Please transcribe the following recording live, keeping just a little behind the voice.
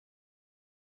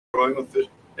Growing with Fish.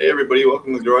 Hey, everybody,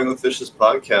 welcome to the Growing with Fishes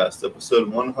podcast, episode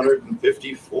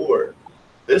 154.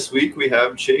 This week we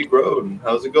have Jay Groden.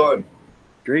 How's it going?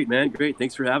 Great, man. Great.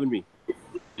 Thanks for having me.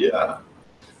 Yeah.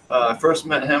 I first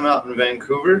met him out in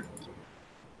Vancouver,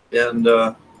 and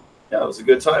it was a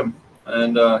good time.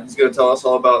 And he's going to tell us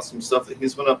all about some stuff that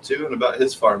he's been up to and about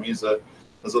his farm. Does a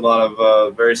lot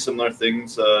of very similar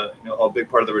things, all big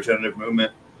part of the regenerative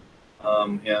movement.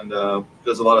 And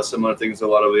does a lot of similar things to a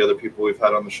lot of the other people we've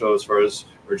had on the show as far as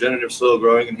regenerative soil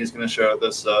growing, and he's going to share with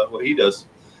us what he does.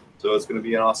 So it's going to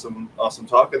be an awesome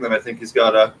talk, and then I think he's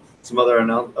got some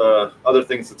other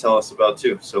things to tell us about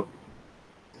too. So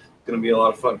it's going to be a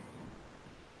lot of fun.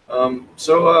 And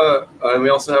we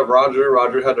also have Roger.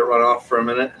 Roger had to run off for a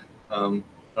minute. I'm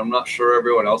not sure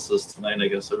everyone else is tonight. I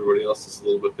guess everybody else is a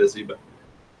little bit busy, but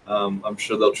I'm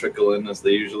sure they'll trickle in as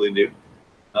they usually do.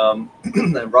 And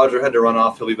Roger had to run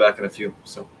off. He'll be back in a few.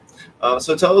 So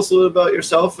tell us a little about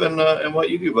yourself and what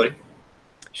you do, buddy.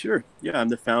 Sure. Yeah, I'm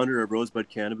the founder of Rosebud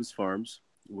Cannabis Farms.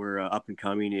 We're up and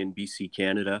coming in BC,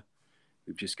 Canada.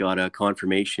 We've just got a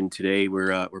confirmation today.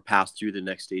 We're passed through the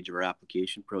next stage of our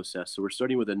application process. So we're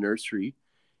starting with a nursery,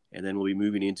 and then we'll be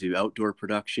moving into outdoor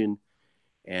production.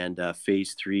 And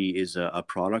phase 3 is a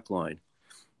product line.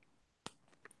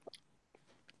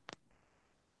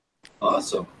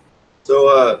 Awesome.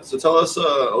 So tell us a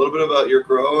little bit about your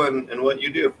grow and what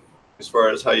you do as far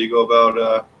as how you go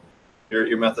about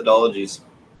your methodologies.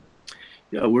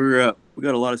 Yeah, we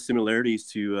got a lot of similarities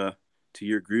to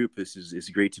your group. It's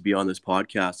great to be on this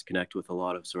podcast, connect with a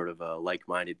lot of sort of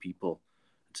like-minded people.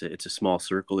 It's a small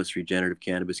circle, this regenerative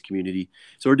cannabis community.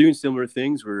 So we're doing similar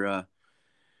things. We're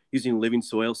using living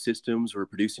soil systems. We're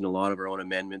producing a lot of our own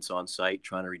amendments on site,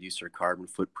 trying to reduce our carbon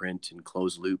footprint and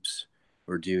close loops.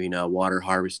 We're doing water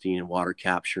harvesting and water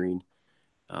capturing.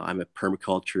 I'm a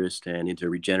permaculturist and into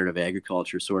regenerative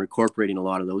agriculture. So we're incorporating a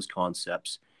lot of those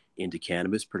concepts into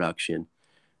cannabis production.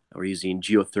 We're using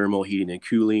geothermal heating and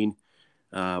cooling.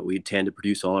 We intend to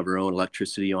produce all of our own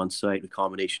electricity on site, a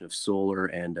combination of solar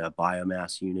and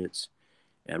biomass units.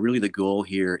 And really the goal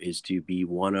here is to be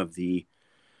one of the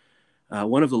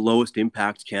lowest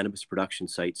impact cannabis production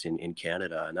sites in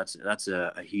Canada. And that's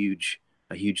a huge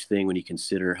thing when you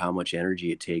consider how much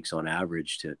energy it takes on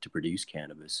average to produce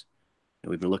cannabis. And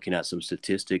we've been looking at some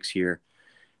statistics here.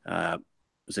 As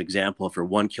an example, for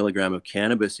 1 kilogram of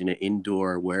cannabis in an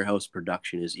indoor warehouse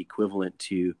production is equivalent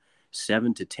to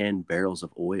 7 to 10 barrels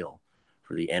of oil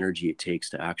for the energy it takes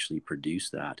to actually produce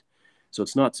that. So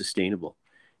it's not sustainable.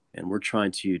 And we're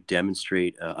trying to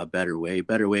demonstrate a better way.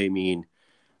 Better way mean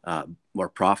more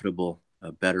profitable,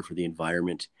 better for the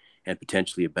environment, and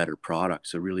potentially a better product.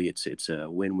 So really it's a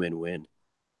win-win-win.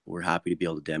 We're happy to be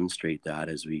able to demonstrate that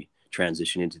as we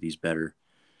transition into these better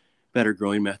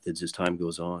growing methods as time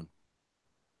goes on.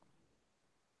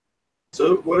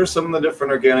 So what are some of the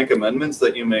different organic amendments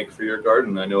that you make for your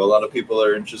garden? I know a lot of people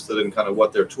are interested in kind of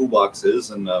what their toolbox is,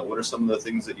 and what are some of the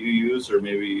things that you use, or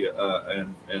maybe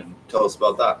and tell us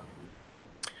about that.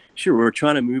 Sure. We're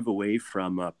trying to move away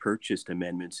from purchased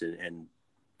amendments and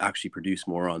actually produce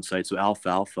more on site. So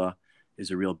alfalfa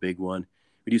is a real big one.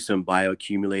 We do some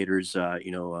bioaccumulators,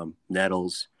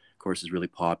 nettles, of course, is really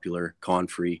popular,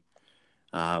 Comfrey.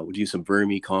 We do some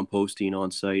vermi composting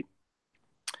on site.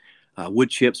 Wood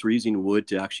chips, we're using wood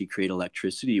to actually create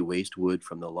electricity, waste wood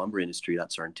from the lumber industry.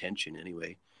 That's our intention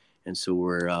anyway. And so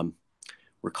we're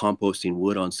composting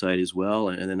wood on site as well.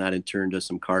 And then that in turn does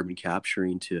some carbon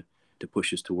capturing to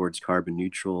push us towards carbon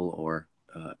neutral or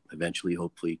eventually,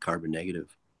 hopefully, carbon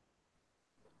negative.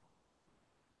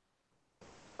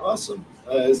 Awesome.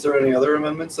 Is there any other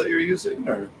amendments that you're using,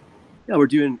 or? Yeah, we're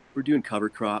doing cover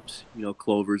crops.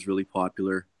 Clover is really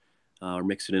popular. We're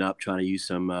mixing it up, trying to use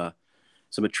some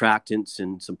attractants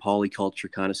and some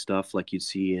polyculture kind of stuff like you'd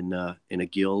see in a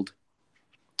guild.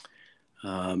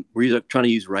 We're trying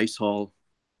to use rice hull.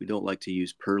 We don't like to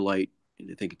use perlite.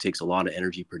 I think it takes a lot of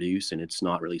energy to produce, and it's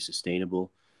not really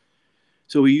sustainable.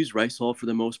 So we use rice hull for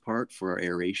the most part for our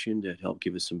aeration to help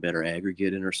give us some better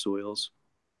aggregate in our soils.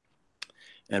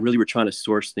 And really, we're trying to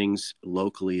source things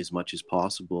locally as much as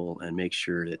possible and make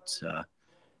sure that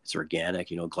it's organic.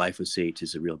 Glyphosate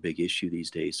is a real big issue these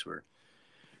days. We're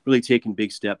really taking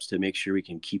big steps to make sure we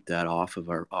can keep that off of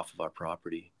our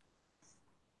property.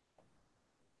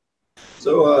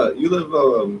 So you live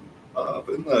up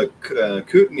in the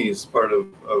Kootenays part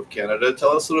of Canada.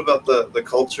 Tell us a little about the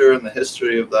culture and the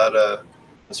history of that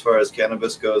as far as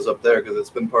cannabis goes up there, because it's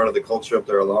been part of the culture up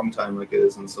there a long time, like it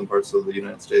is in some parts of the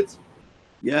United States.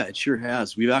 Yeah, it sure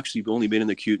has. We've actually only been in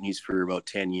the Kootenays for about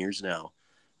 10 years now,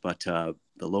 but the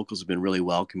locals have been really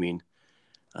welcoming.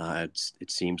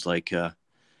 It seems like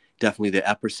definitely the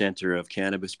epicenter of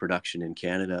cannabis production in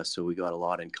Canada. So we got a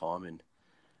lot in common.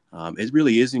 It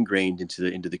really is ingrained into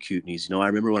the Kootenays. I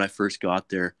remember when I first got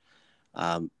there,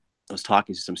 I was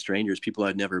talking to some strangers, people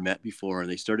I'd never met before,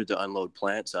 and they started to unload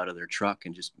plants out of their truck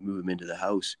and just move them into the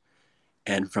house.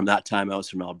 And from that time, I was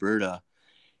from Alberta,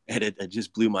 and it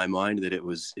just blew my mind that it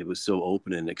was so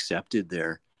open and accepted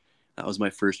there. That was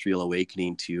my first real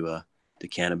awakening to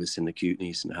cannabis in the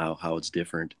Kootenays and how it's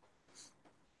different.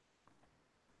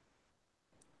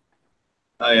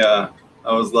 I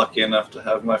was lucky enough to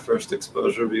have my first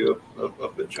exposure view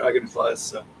of the dragonflies,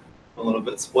 so I'm a little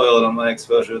bit spoiled on my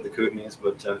exposure to the Kootenays,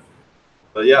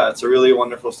 but yeah, it's a really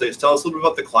wonderful state. Tell us a little bit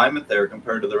about the climate there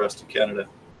compared to the rest of Canada.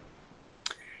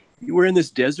 We're in this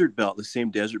desert belt, the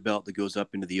same desert belt that goes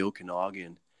up into the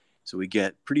Okanagan. So we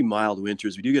get pretty mild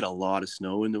winters. We do get a lot of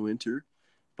snow in the winter,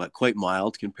 but quite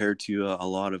mild compared to a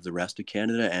lot of the rest of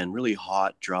Canada, and really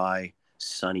hot, dry,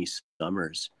 sunny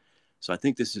summers. So I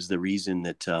think this is the reason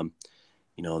that,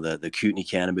 the Kootenay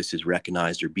cannabis is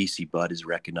recognized, or BC Bud is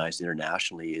recognized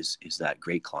internationally, is that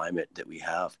great climate that we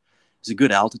have. It's a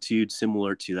good altitude,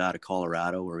 similar to that of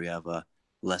Colorado, where we have a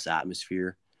less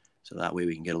atmosphere. So that way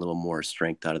we can get a little more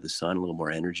strength out of the sun, a little more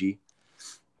energy.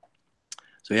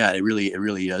 So yeah, it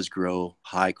really does grow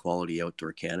high quality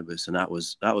outdoor cannabis, and that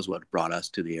was what brought us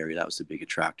to the area. That was the big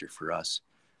attractor for us.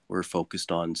 We're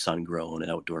focused on sun grown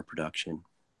and outdoor production.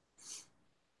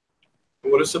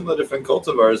 What are some of the different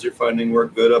cultivars you're finding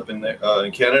work good up in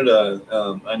Canada?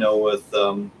 I know with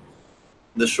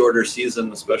the shorter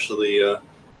season, especially, you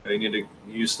need to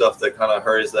use stuff that kind of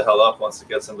hurries the hell up once it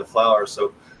gets into flower.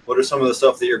 So what are some of the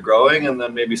stuff that you're growing, and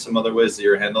then maybe some other ways that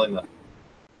you're handling them?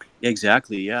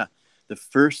 Exactly, yeah. The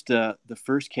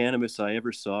first cannabis I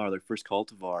ever saw, or the first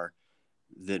cultivar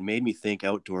that made me think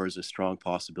outdoor is a strong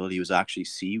possibility, was actually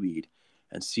seaweed.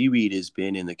 And seaweed has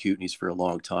been in the Kootenays for a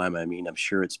long time. I mean, I'm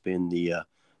sure it's been the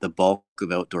bulk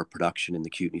of outdoor production in the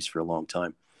Kootenays for a long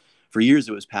time. For years,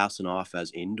 it was passing off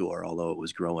as indoor, although it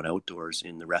was growing outdoors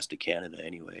in the rest of Canada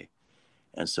anyway.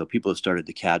 And so people have started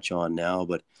to catch on now,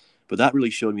 but that really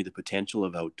showed me the potential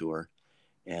of outdoor.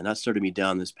 And that started me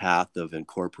down this path of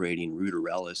incorporating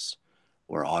Rudorellus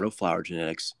or autoflower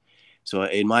genetics. So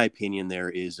in my opinion, there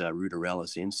is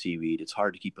Rudorellus in seaweed. It's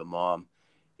hard to keep a mom.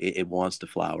 It wants to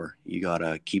flower. You got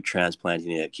to keep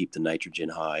transplanting it, keep the nitrogen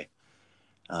high.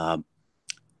 And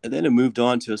then it moved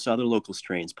on to some other local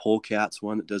strains. Polecat's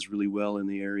one that does really well in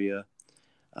the area.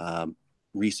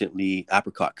 Recently,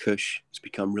 Apricot Kush has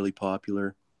become really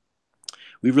popular.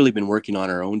 We've really been working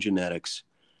on our own genetics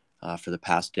for the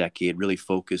past decade, really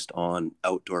focused on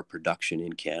outdoor production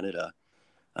in Canada.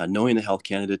 Knowing the Health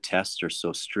Canada tests are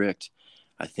so strict,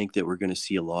 I think that we're going to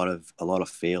see a lot of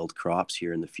failed crops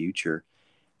here in the future.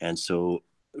 And so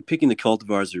picking the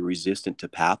cultivars that are resistant to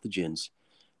pathogens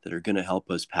that are going to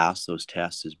help us pass those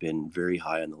tests has been very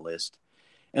high on the list.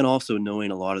 And also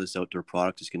knowing a lot of this outdoor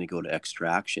product is going to go to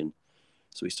extraction.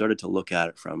 So we started to look at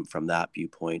it from that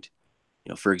viewpoint.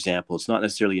 For example, it's not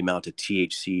necessarily the amount of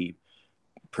THC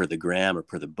per the gram or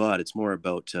per the bud. It's more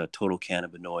about total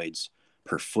cannabinoids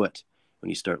per foot. When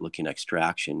you start looking at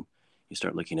extraction, you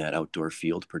start looking at outdoor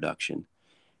field production.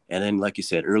 And then, like you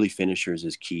said, early finishers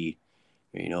is key.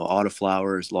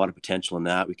 Autoflowers, a lot of potential in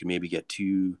that. We can maybe get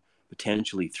 2,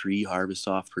 potentially 3 harvests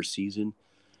off per season.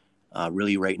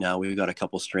 Really, right now, we've got a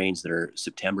couple strains that are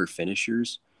September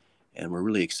finishers, and we're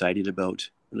really excited about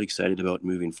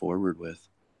moving forward with.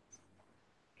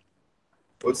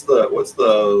 What's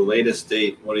the latest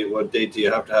date? What date do you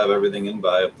have to have everything in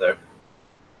by up there?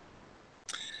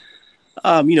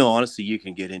 Honestly, you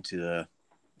can get into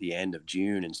the end of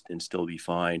June and still be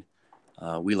fine.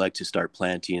 We like to start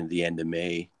planting at the end of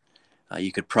May.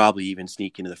 You could probably even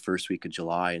sneak into the first week of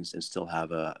July and still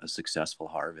have a successful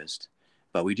harvest.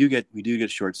 But we do get a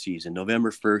short season.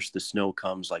 November 1st, the snow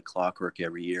comes like clockwork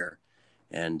every year,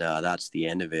 and that's the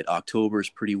end of it. October is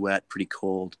pretty wet, pretty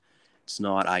cold. It's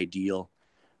not ideal.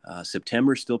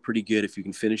 September is still pretty good. If you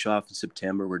can finish off in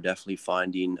September, we're definitely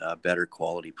finding better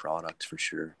quality products for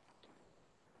sure.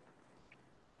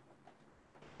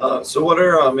 So what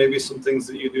are maybe some things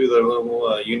that you do that are a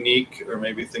little unique, or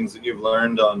maybe things that you've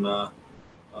learned on,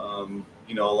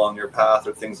 along your path,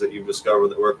 or things that you've discovered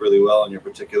that work really well in your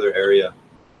particular area?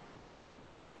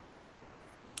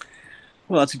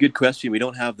 Well, that's a good question. We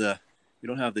don't have the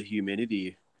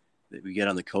humidity that we get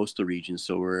on the coastal region,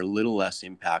 so we're a little less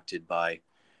impacted by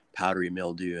powdery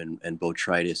mildew and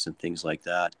botrytis and things like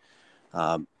that.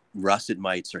 Russet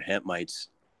mites or hemp mites,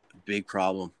 big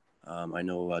problem. I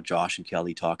know Josh and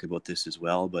Kelly talk about this as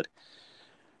well, but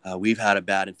we've had a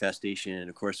bad infestation, and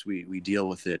of course we deal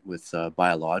with it with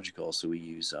biological, so we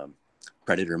use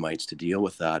predator mites to deal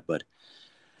with that. But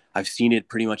I've seen it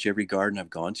pretty much every garden I've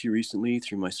gone to recently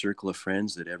through my circle of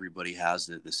friends, that everybody has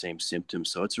the same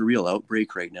symptoms. So it's a real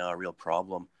outbreak right now, a real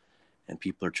problem, and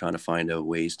people are trying to find out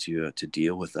ways to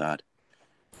deal with that.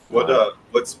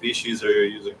 What species are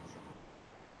you using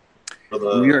for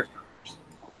the?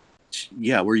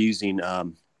 We're using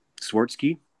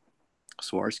Swarovski.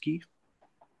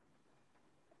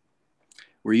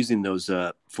 We're using those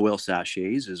foil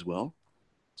sachets as well,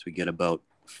 so we get about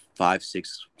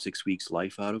 6 weeks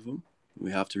life out of them.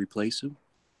 We have to replace them.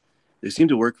 They seem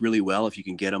to work really well if you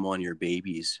can get them on your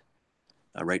babies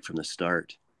right from the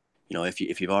start. You know, if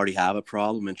you've already have a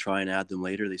problem and try and add them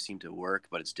later, they seem to work,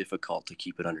 but it's difficult to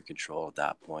keep it under control at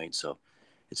that point. So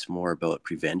it's more about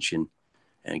prevention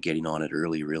and getting on it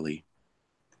early, really.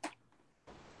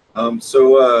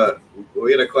 So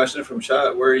we had a question from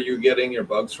chat. Where are you getting your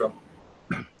bugs from?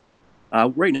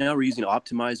 Right now we're using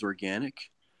optimized organic,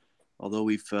 although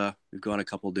we've gone a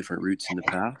couple of different routes in the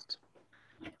past.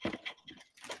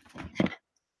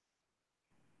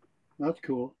 That's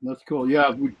cool. That's cool.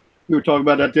 Yeah, we were talking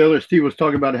about that the other. Steve was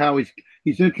talking about how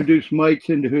he's introduced mites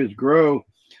into his grow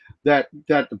that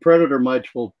the predator mites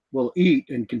will eat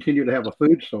and continue to have a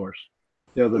food source.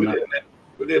 The other night.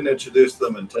 We didn't introduce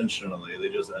them intentionally. They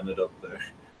just ended up there.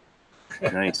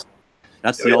 Nice.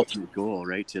 That's the ultimate goal,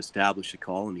 right? To establish a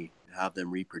colony, have them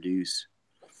reproduce.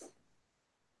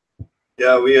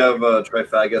 Yeah, we have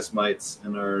Tryphagus mites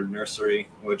in our nursery,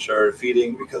 which are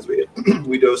feeding because we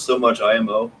dose so much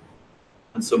IMO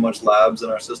and so much labs in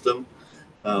our system,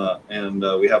 and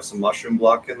we have some mushroom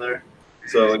block in there.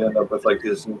 So we end up with like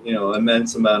this,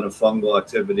 immense amount of fungal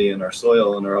activity in our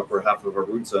soil in our upper half of our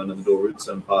root zone, in the dual root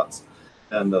zone pots.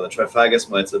 And the Tryphagus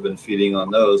mites have been feeding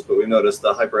on those, but we noticed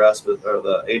the Hyperaspis or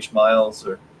the H miles,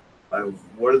 or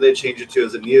what did they change it to?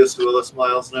 Is it Neosuillus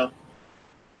miles now?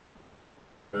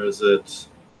 Or is it?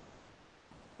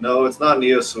 No, it's not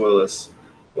Neosuillus.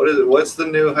 What is it? What's the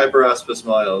new Hyperaspis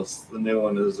miles? The new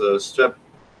one is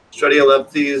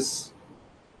Strutioleptes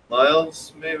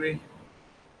miles, maybe.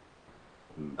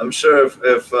 I'm sure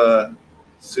if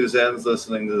Suzanne's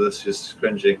listening to this, she's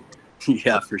cringing.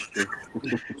 Yeah, for sure.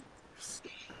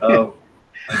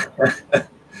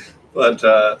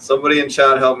 But somebody in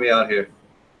chat help me out here.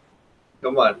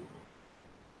 Come on.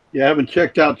 Yeah, I haven't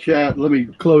checked out chat. Let me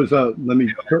close out. Let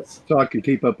me so I can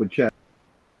keep up with chat.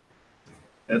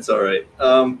 That's all right.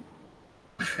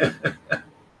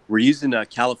 We're using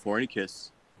Californicus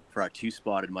for our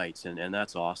two-spotted mites, and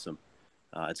that's awesome.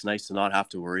 It's nice to not have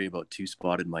to worry about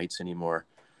two-spotted mites anymore.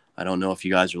 I don't know if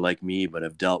you guys are like me, but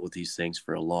I've dealt with these things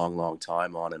for a long, long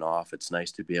time on and off. It's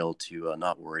nice to be able to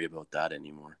not worry about that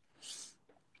anymore.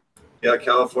 Yeah,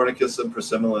 Californicus and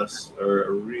Prisimilis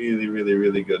are really, really,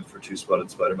 really good for two-spotted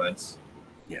spider mites.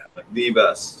 Yeah. Like the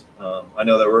best. I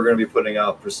know that we're going to be putting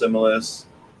out Prisimilis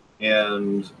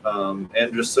and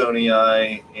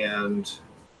Andersonii and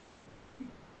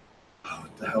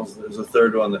what the hell? There's a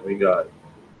third one that we got.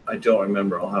 I don't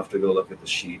remember. I'll have to go look at the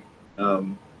sheet.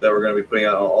 That we're going to be putting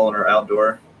out all in our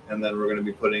outdoor, and then we're going to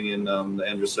be putting in the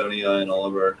Andersonii and all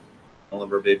of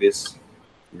our babies.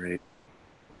 Right.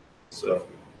 So,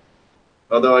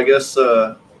 although I guess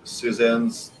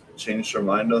Suzanne's changed her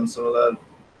mind on some of that,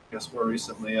 I guess more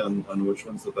recently on which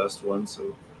one's the best one.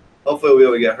 So, hopefully we'll be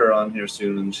able to get her on here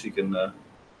soon, and she can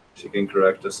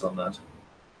correct us on that.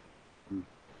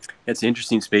 It's an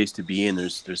interesting space to be in.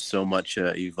 There's so much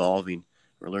evolving.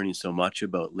 We're learning so much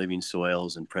about living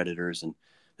soils and predators and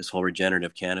this whole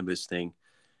regenerative cannabis thing.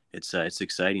 It's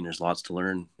exciting. There's lots to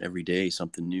learn every day,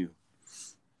 something new.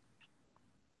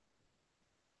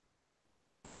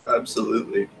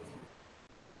 Absolutely.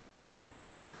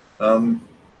 So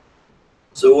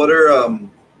what are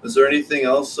is there anything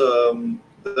else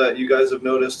that you guys have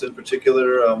noticed in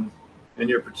particular in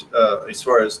your as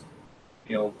far as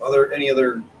are there any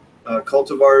other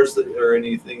cultivars that or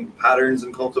anything patterns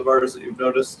in cultivars that you've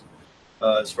noticed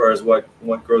as far as what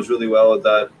grows really well at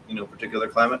that particular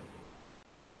climate?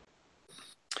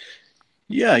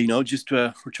 Yeah, just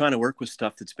we're trying to work with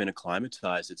stuff that's been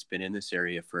acclimatized. It's been in this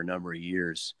area for a number of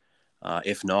years.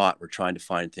 If not, we're trying to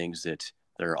find things that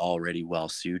are already well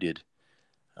suited,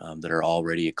 that are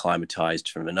already acclimatized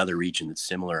from another region that's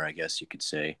similar, I guess you could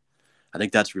say. I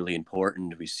think that's really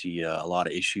important. We see a lot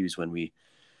of issues when we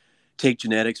take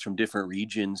genetics from different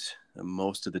regions.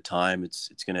 Most of the time, it's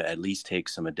going to at least take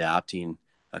some adapting,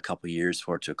 a couple of years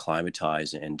for it to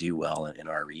acclimatize and do well in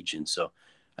our region. So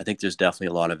I think there's definitely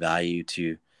a lot of value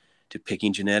to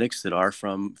picking genetics that are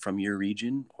from your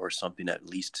region or something at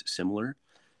least similar,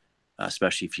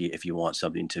 especially if you want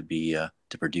something to be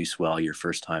to produce well your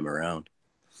first time around.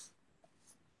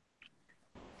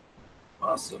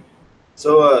 Awesome.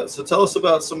 So tell us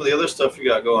about some of the other stuff you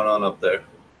got going on up there.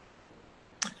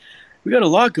 We got a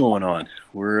lot going on.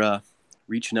 We're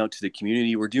reaching out to the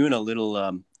community. We're doing a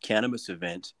little cannabis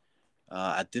event.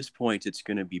 At this point, it's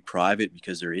going to be private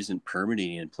because there isn't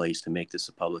permitting in place to make this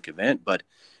a public event. But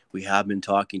we have been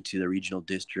talking to the regional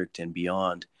district and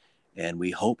beyond, and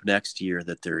we hope next year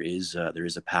that there is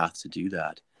a path to do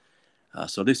that.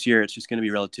 So this year, it's just going to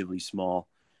be relatively small,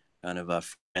 kind of a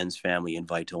friends, family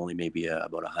invite only, maybe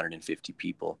about 150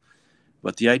 people.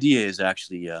 But the idea is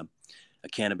actually a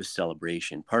cannabis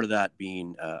celebration. Part of that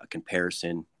being a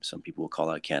comparison. Some people will call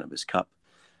it a cannabis cup.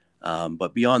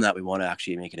 But beyond that, we want to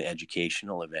actually make it an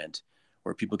educational event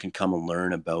where people can come and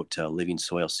learn about living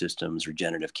soil systems,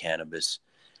 regenerative cannabis,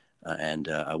 and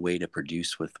a way to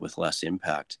produce with less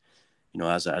impact. You know,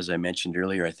 as I mentioned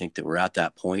earlier, I think that we're at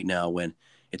that point now when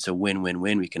it's a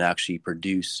win-win-win. We can actually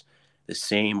produce the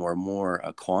same or more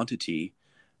quantity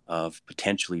of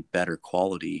potentially better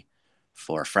quality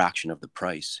for a fraction of the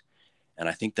price. And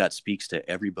I think that speaks to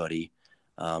everybody,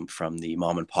 from the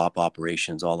mom and pop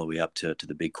operations all the way up to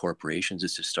the big corporations.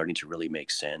 It's just starting to really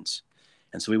make sense.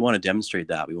 And so we want to demonstrate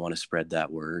that. We want to spread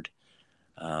that word.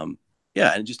 And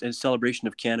just a celebration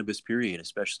of cannabis, period.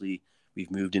 Especially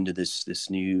we've moved into this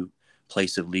new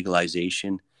place of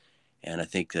legalization. And I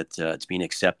think that it's being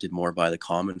accepted more by the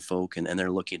common folk, and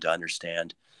they're looking to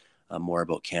understand more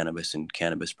about cannabis and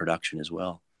cannabis production as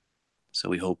well. So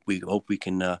we hope we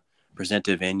can present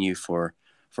a venue for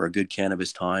a good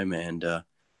cannabis time and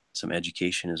some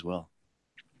education as well.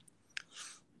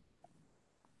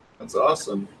 That's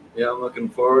awesome. Yeah, I'm looking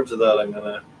forward to that. I'm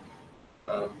gonna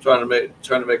trying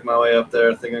to make my way up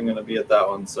there. I think I'm gonna be at that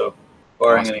one. So,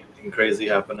 barring anything crazy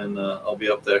happening, I'll be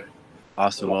up there.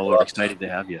 Awesome. Well, we're excited to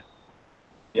have you.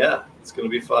 Yeah, it's gonna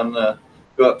be fun.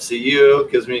 Go up see you.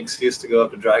 Gives me an excuse to go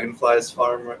up to Dragonfly's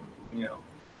farm. You know,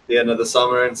 the end of the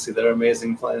summer and see their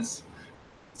amazing place.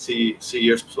 See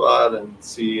your spot and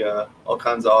see all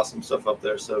kinds of awesome stuff up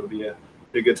there. So it'll be a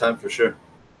good time for sure.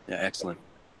 Yeah, excellent.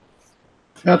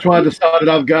 That's why I decided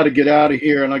I've got to get out of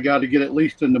here, and I got to get at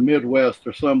least in the Midwest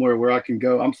or somewhere where I can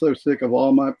go. I'm so sick of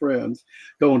all my friends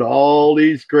going to all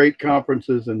these great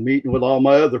conferences and meeting with all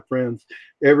my other friends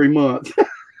every month.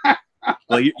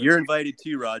 Well, you're invited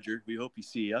too, Roger. We hope you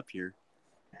see you up here.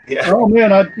 Yeah. Oh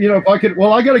man, if I could,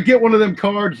 well, I got to get one of them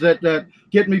cards that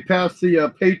get me past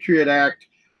the Patriot Act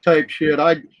type shit.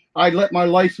 I let my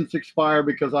license expire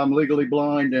because I'm legally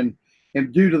blind, and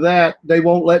due to that, they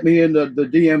won't let me into the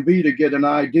DMV to get an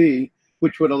ID,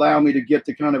 which would allow me to get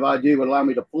the kind of ID would allow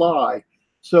me to fly.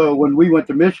 So when we went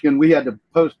to Michigan, we had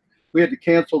to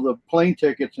cancel the plane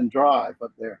tickets and drive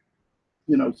up there.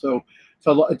 You know, so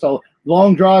it's a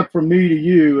long drive from me to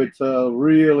you. It's a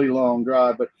really long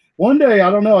drive, but one day, I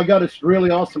don't know, I got this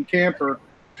really awesome camper.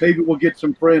 Maybe we'll get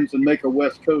some friends and make a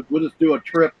West Coast. We'll just do a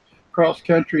trip cross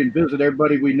country and visit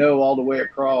everybody we know all the way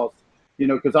across, you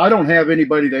know, because I don't have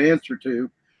anybody to answer to.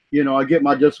 You know, I get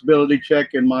my disability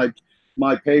check and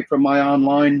my pay from my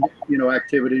online, you know,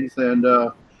 activities, and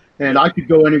I could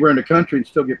go anywhere in the country and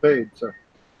still get paid. So,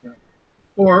 you know,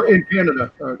 or in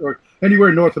Canada or anywhere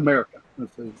in North America.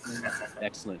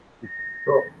 Excellent.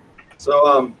 Cool.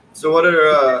 So what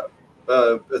are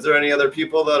is there any other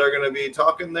people that are going to be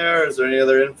talking there? Is there any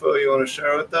other info you want to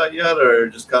share with that yet, or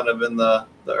just kind of in the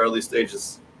early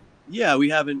stages? Yeah, we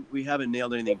haven't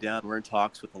nailed anything down. We're in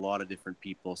talks with a lot of different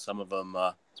people. Some of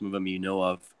them you know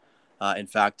of. In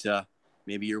fact,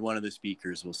 maybe you're one of the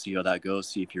speakers. We'll see how that goes.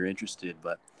 See if you're interested.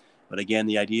 But again,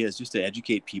 the idea is just to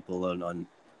educate people on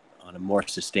a more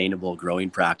sustainable growing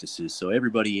practices. So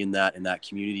everybody in that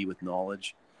community with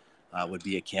knowledge would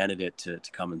be a candidate to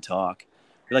come and talk.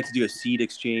 We like to do a seed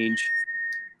exchange.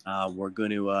 We're going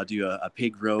to do a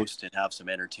pig roast and have some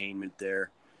entertainment there,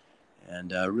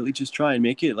 and really just try and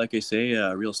make it, like I say,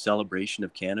 a real celebration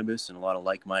of cannabis and a lot of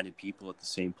like-minded people at the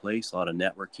same place, a lot of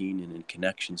networking and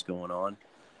connections going on,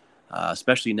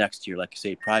 especially next year. Like I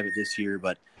say, private this year,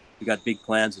 but we got big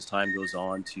plans as time goes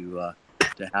on to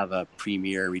have a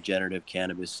premier regenerative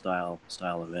cannabis style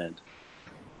event.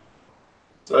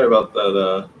 Sorry about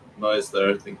that noise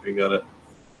there. I think we got it.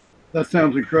 That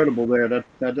sounds incredible there. That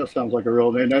does sounds like a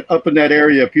real thing. Up in that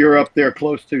area, if you're up there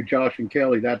close to Josh and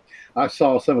Kelly, that I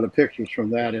saw some of the pictures from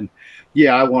that, and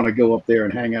yeah, I want to go up there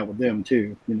and hang out with them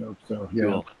too. You know, so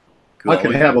yeah, cool. I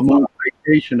could have a month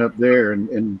vacation up there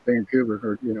in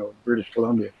Vancouver or British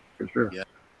Columbia for sure.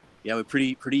 Yeah, a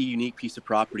pretty unique piece of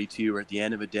property too. We're at the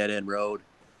end of a dead end road.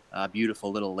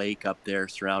 Beautiful little lake up there,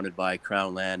 surrounded by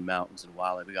crown land, mountains, and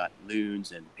wildlife. We got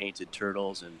loons and painted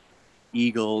turtles and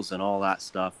eagles and all that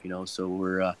stuff, so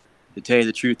we're to tell you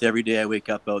the truth, every day I wake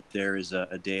up out there is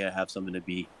a day I have something to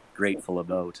be grateful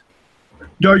about.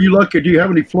 Are you lucky? Do you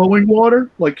have any flowing water,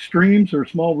 like streams or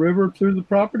small river through the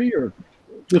property, or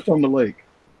just on the lake?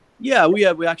 Yeah, we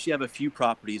actually have a few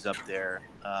properties up there.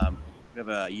 We have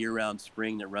a year-round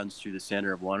spring that runs through the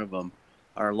center of one of them.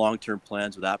 Our long-term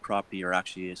plans with that property are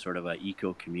actually a sort of an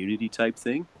eco-community type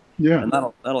thing, Yeah. and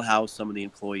that'll house some of the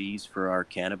employees for our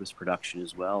cannabis production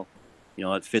as well. You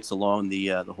know, it fits along the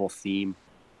whole theme.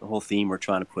 The whole theme we're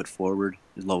trying to put forward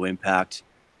is low impact,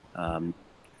 um,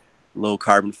 low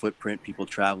carbon footprint. People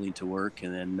traveling to work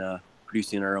and then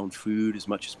producing our own food as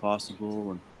much as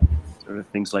possible, and sort of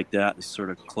things like that. This sort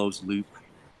of closed loop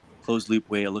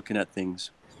way of looking at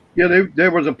things. Yeah,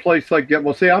 there was a place like that.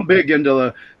 Well, see, I'm big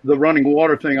into the running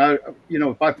water thing.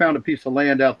 If I found a piece of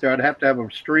land out there, I'd have to have a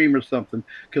stream or something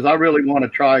because I really want to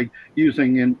try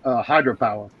using in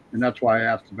hydropower, and that's why I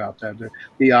asked about that.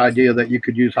 The idea that you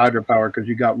could use hydropower because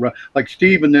you got like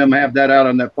Steve and them have that out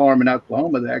on that farm in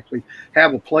Oklahoma. They actually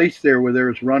have a place there where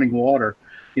there's running water,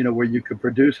 where you could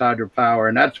produce hydropower,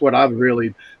 and that's what I've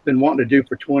really been wanting to do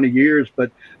for 20 years.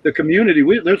 But the community,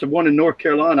 there's one in North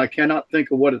Carolina. I cannot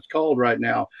think of what it's called right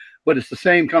now, but it's the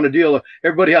same kind of deal.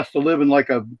 Everybody has to live in like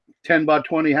a 10 by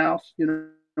 20 house,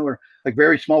 or like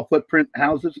very small footprint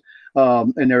houses.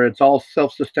 And it's all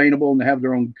self-sustainable, and they have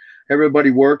their own,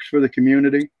 everybody works for the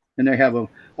community, and they have all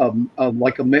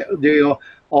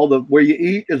the, where you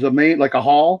eat is a main, like a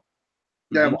hall.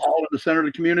 They have all in the center of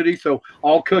the community. So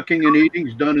all cooking and eating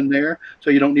is done in there. So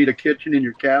you don't need a kitchen in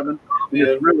your cabin. And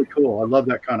it's really cool. I love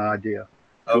that kind of idea.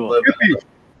 Cool.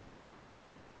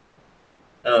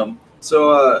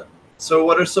 So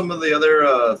what are some of the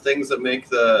other things that make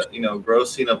the grow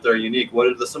scene up there unique? What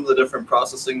are some of the different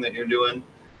processing that you're doing,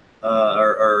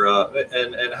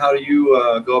 and how do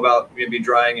you go about maybe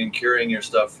drying and curing your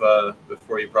stuff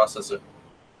before you process it?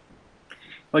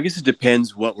 Well, I guess it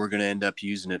depends what we're going to end up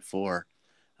using it for.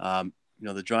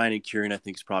 The drying and curing, I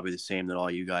think, is probably the same that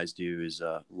all you guys do, is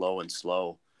low and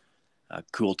slow.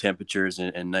 Cool temperatures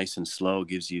and nice and slow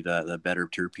gives you the better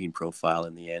terpene profile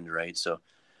in the end, right? So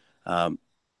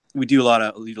we do a lot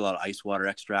of ice water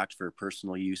extract for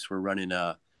personal use. We're running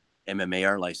a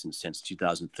MMAR license since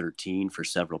 2013 for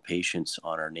several patients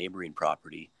on our neighboring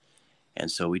property, and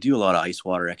so we do a lot of ice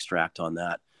water extract on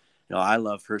that. I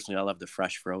love the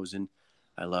fresh frozen.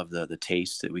 I love the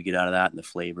taste that we get out of that and the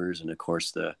flavors, and of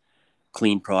course the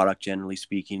clean product, generally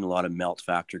speaking, a lot of melt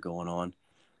factor going on.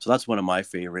 So that's one of my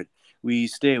favorite. We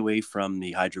stay away from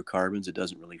the hydrocarbons. It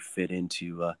doesn't really fit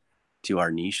into to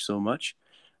our niche so much.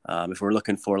 If we're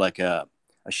looking for like a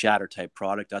shatter type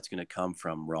product, that's going to come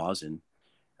from rosin.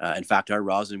 In fact, our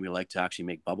rosin, we like to actually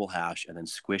make bubble hash and then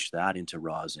squish that into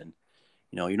rosin.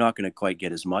 You're not going to quite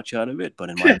get as much out of it, but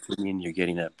in my opinion, you're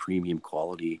getting a premium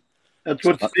quality. That's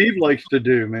what Steve likes to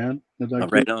do, man.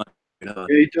 Right on.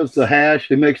 He does the hash.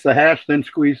 He makes the hash, then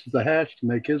squeezes the hash to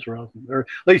make his rosin. Or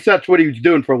at least that's what he was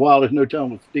doing for a while. There's no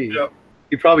telling with Steve. Yep.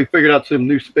 He probably figured out some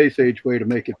new space age way to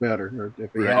make it better. Or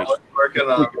if he always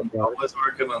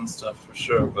working on stuff for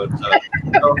sure. But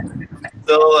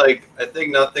still, like, I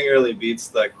think nothing really beats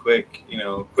that quick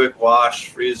wash,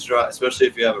 freeze dry, especially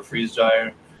if you have a freeze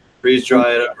dryer. Freeze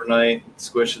dry it overnight,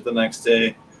 squish it the next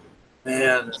day.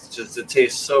 Man, it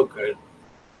tastes so good.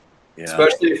 Yeah.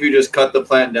 Especially if you just cut the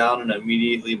plant down and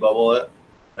immediately bubble it.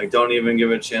 Like, don't even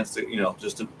give it a chance to,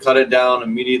 just to cut it down,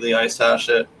 immediately ice hash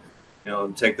it,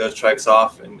 and take those trikes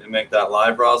off and make that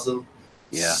live rosin.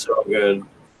 Yeah. So good.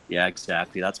 Yeah,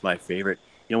 exactly. That's my favorite.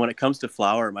 When it comes to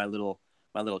flower, my little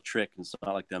trick, and it's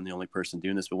not like I'm the only person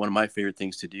doing this, but one of my favorite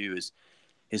things to do is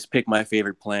pick my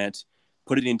favorite plant,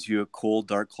 put it into a cold,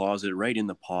 dark closet right in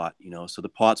the pot, so the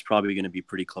pot's probably going to be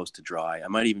pretty close to dry. I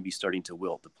might even be starting to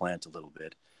wilt the plant a little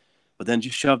bit, but then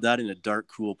just shove that in a dark,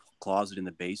 cool closet in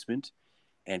the basement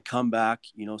and come back,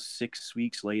 6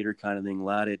 weeks later kind of thing.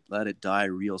 Let it die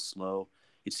real slow.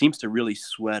 It seems to really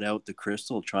sweat out the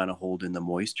crystal, trying to hold in the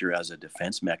moisture as a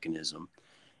defense mechanism.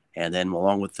 And then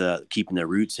along with keeping the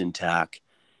roots intact,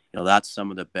 that's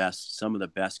some of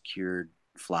the best cured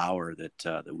flower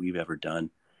that we've ever done.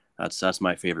 That's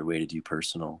my favorite way to do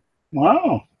personal.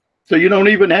 Wow. So you don't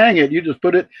even hang it. You just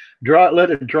let it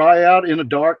dry out in a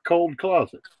dark, cold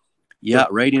closet. Yeah,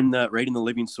 right in the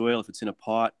living soil. If it's in a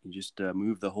pot, you just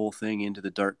move the whole thing into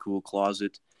the dark, cool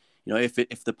closet.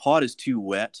 If the pot is too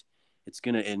wet, it's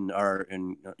gonna, in our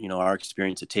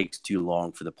experience, it takes too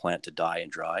long for the plant to die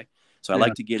and dry. So I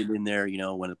like to get it in there,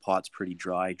 when the pot's pretty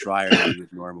dry, drier than you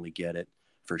would normally get it,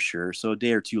 for sure. So a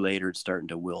day or two later, it's starting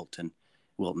to wilt and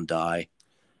die.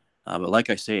 But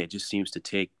like I say, it just seems to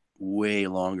take way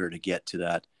longer to get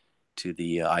to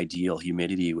the ideal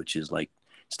humidity, which is like,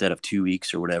 instead of 2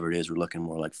 weeks or whatever it is, we're looking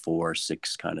more like 4 or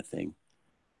 6 kind of thing.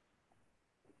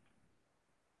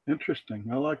 Interesting.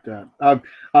 I like that.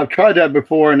 I've tried that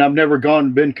before, and I've never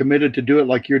been committed to do it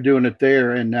like you're doing it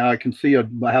there. And now I can see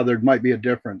how there might be a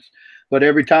difference. But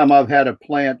every time I've had a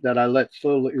plant that I let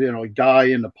slowly, die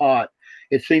in the pot,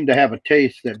 it seemed to have a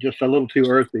taste that just a little too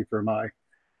earthy for my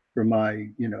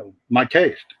my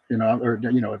taste, or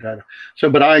that. So,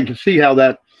 but I can see how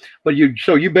that. But you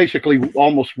basically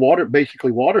almost water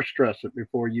stress it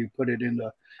before you put it in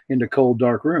the cold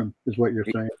dark room, is what you're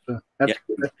saying. So Yeah.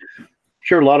 that's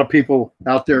sure a lot of people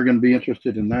out there are going to be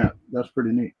interested in that. That's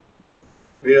pretty neat.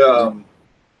 We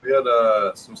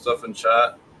had some stuff in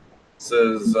chat. It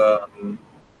says,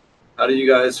 how do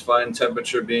you guys find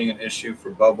temperature being an issue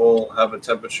for bubble? Have a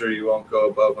temperature you won't go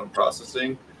above when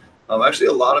processing? Actually,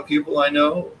 a lot of people I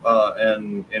know,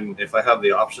 and if I have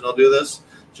the option, I'll do this.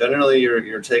 Generally,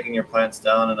 you're taking your plants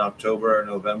down in October or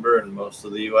November in most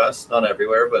of the U.S. Not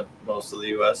everywhere, but most of the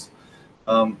U.S.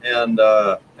 And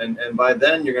by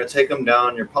then you're going to take them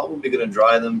down. You're probably going to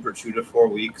dry them for 2 to 4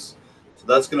 weeks. So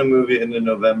that's going to move you into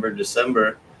November,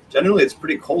 December. Generally, it's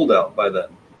pretty cold out by then.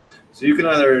 So you can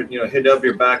either hit up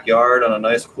your backyard on a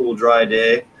nice cool dry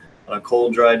day, on a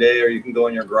cold dry day, or you can go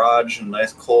in your garage on a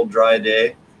nice cold dry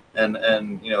day, and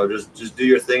just do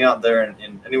your thing out there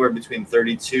in anywhere between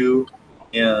 32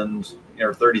 and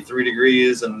 33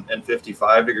 degrees and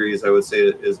 55 degrees. I would say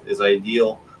is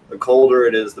ideal. The colder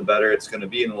it is, the better it's going to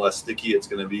be, and the less sticky it's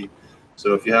going to be.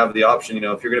 So if you have the option, if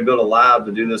you're going to build a lab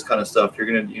to do this kind of stuff, you're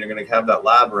going to have that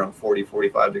lab around 40,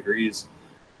 45 degrees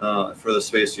for the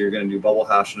space you're going to do bubble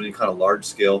hash on any kind of large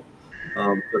scale.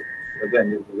 But again,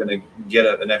 you're going to get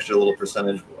an extra little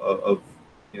percentage of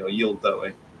yield that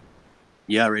way.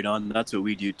 Yeah, right on. That's what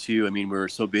we do too. I mean, we're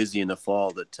so busy in the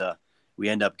fall that we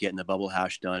end up getting the bubble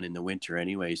hash done in the winter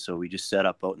anyway. So we just set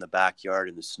up out in the backyard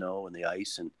in the snow and the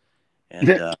ice and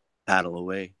paddle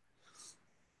away.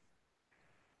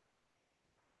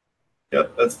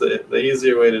 Yep, that's the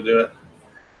easier way to do it.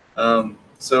 And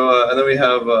then we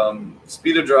have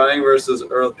speed of drying versus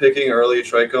picking early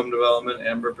trichome development,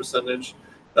 amber percentage.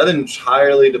 That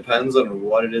entirely depends on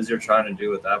what it is you're trying to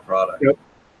do with that product. Yep.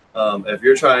 If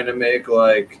you're trying to make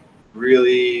like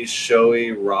really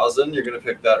showy rosin, you're going to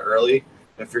pick that early.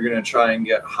 If you're going to try and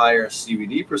get higher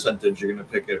CBD percentage, you're going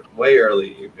to pick it way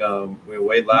early.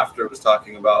 Wade Laughter was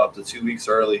talking about up to 2 weeks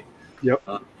early. Yep.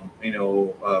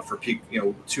 For peak,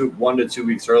 1 to 2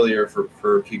 weeks earlier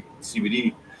for peak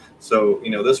CBD. So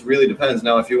this really depends.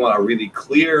 Now, if you want a really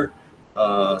clear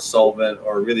solvent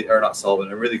or not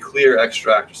solvent, a really clear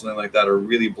extract or something like that, or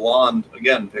really blonde,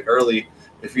 again, pick early.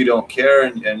 If you don't care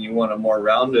and you want a more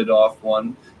rounded off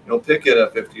one, pick it a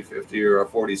 50-50 or a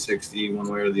 40-60,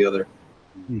 one way or the other.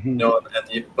 Mm-hmm.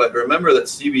 But remember that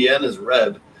CBN is red,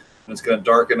 and it's going to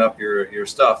darken up your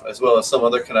stuff, as well as some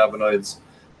other cannabinoids.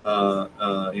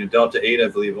 Delta 8, I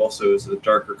believe, also is a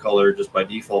darker color just by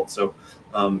default. So,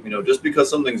 just because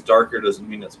something's darker doesn't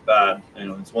mean it's bad.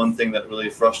 It's one thing that really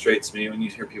frustrates me when you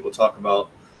hear people talk about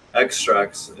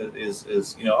extracts is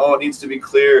it needs to be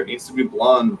clear, it needs to be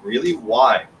blonde. Really?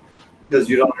 Why? Because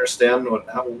you don't understand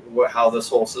how this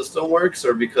whole system works,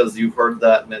 or because you've heard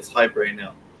that and it's hype right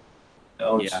now?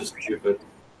 It's just stupid.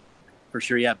 For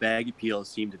sure, yeah. Baggy peels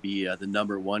seem to be the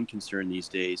number one concern these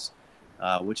days,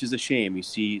 which is a shame. You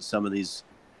see some of these,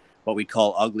 what we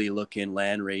call ugly-looking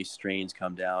landrace strains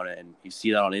come down, and you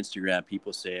see that on Instagram.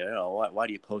 People say, why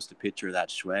do you post a picture of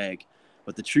that swag?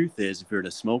 But the truth is, if you were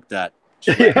to smoke that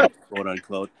swag, quote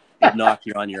unquote, it'd knock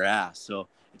you on your ass. So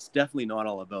it's definitely not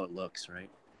all about looks, right?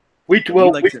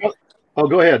 Oh,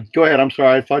 go ahead. I'm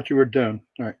sorry. I thought you were done.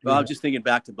 All right. Well, I was just thinking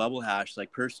back to bubble hash.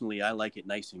 Like personally, I like it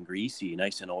nice and greasy,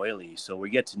 nice and oily. So we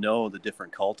get to know the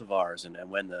different cultivars and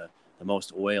when the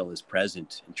most oil is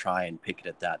present and try and pick it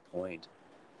at that point.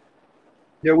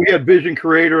 Yeah, we had Vision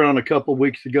Creator on a couple of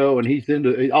weeks ago, and he's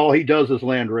all he does is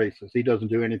land races. He doesn't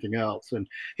do anything else. And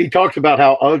he talks about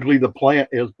how ugly the plant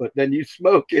is, but then you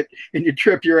smoke it and you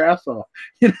trip your ass off.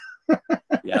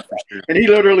 Yeah, for sure. And he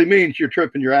literally means you're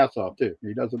tripping your ass off too.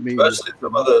 He doesn't mean especially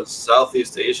some of those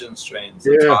Southeast Asian strains,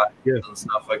 and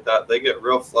stuff like that. They get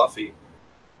real fluffy,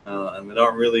 and they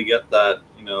don't really get that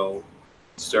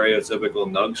stereotypical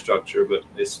nug structure, but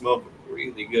they smoke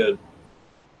really good.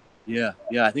 Yeah.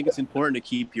 I think it's important to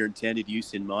keep your intended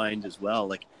use in mind as well.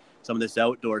 Like some of this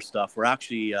outdoor stuff, we're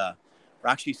actually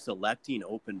selecting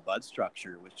open bud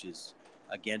structure, which is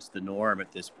against the norm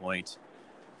at this point.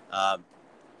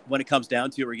 When it comes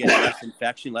down to it, we're getting less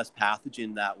infection, less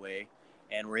pathogen that way,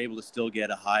 and we're able to still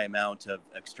get a high amount of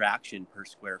extraction per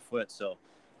square foot. So,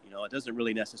 it doesn't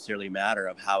really necessarily matter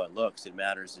of how it looks. It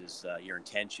matters is your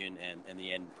intention and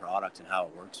the end product and how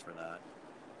it works for that.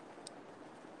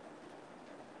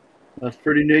 That's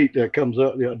pretty neat. That comes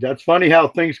up. Yeah, that's funny how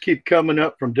things keep coming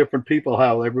up from different people.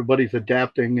 How everybody's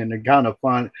adapting and they kind of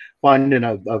finding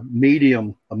a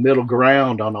medium, a middle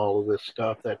ground on all of this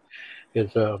stuff that is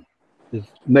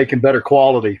making better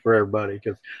quality for everybody.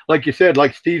 Because, like you said,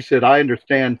 like Steve said, I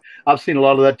understand. I've seen a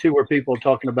lot of that too, where people are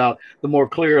talking about the more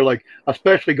clear, like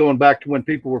especially going back to when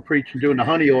people were preaching doing the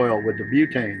honey oil with the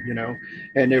butane,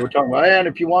 and they were talking about, and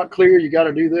if you want clear, you got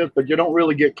to do this, but you don't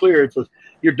really get clear. It's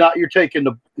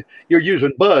you're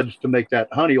using buds to make that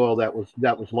honey oil that was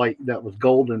light, that was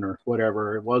golden or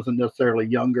whatever. It wasn't necessarily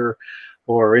younger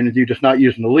or anything. You're just not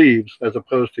using the leaves as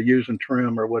opposed to using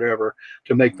trim or whatever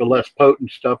to make the less potent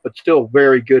stuff, but still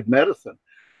very good medicine.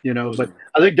 But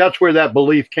I think that's where that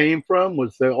belief came from,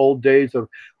 was the old days of,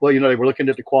 well, they were looking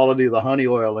at the quality of the honey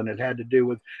oil, and it had to do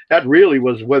with that really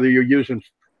was whether you're using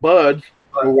buds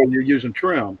or whether you're using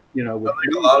trim. I think a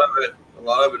lot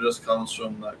of it just comes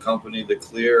from that company, the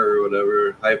Clear or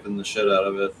whatever, hyping the shit out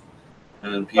of it,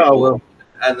 and people,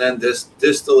 and then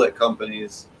distillate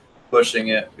companies pushing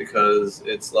it because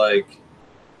it's like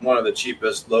one of the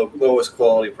cheapest, lowest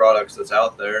quality products that's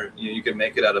out there. You can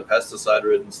make it out of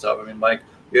pesticide-ridden stuff. I mean,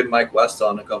 we had Mike West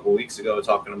on a couple weeks ago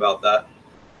talking about that.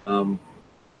 And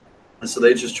so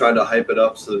they just tried to hype it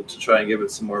up to try and give it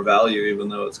some more value, even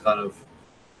though it's kind of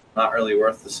not really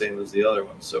worth the same as the other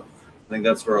ones. So I think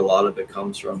that's where a lot of it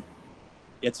comes from.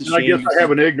 It's a shame. I guess I have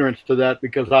an ignorance to that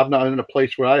because I'm not in a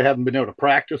place where I haven't been able to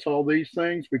practice all these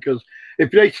things. Because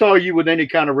if they saw you with any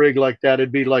kind of rig like that,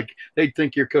 it'd be like they'd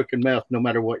think you're cooking meth no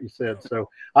matter what you said. So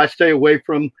I stay away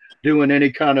from doing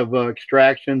any kind of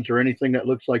extractions or anything that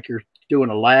looks like you're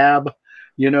doing a lab.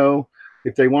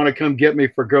 If they want to come get me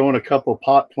for growing a couple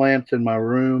pot plants in my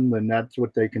room, then that's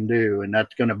what they can do. And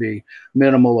that's going to be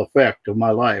minimal effect of my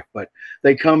life. But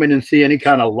they come in and see any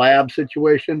kind of lab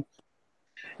situation,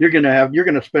 you're going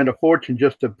to spend a fortune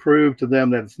just to prove to them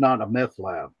that it's not a meth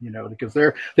lab, because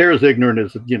they're as ignorant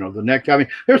as, the next. I mean,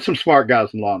 there's some smart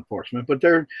guys in law enforcement, but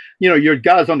your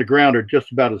guys on the ground are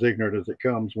just about as ignorant as it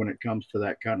comes when it comes to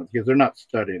that kind of, because they're not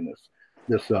studying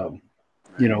this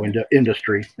into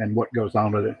industry and what goes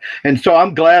on with it. And so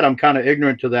I'm glad I'm kind of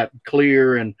ignorant to that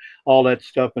Clear and all that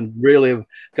stuff, and really have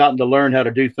gotten to learn how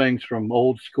to do things from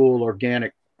old school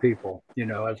organic people,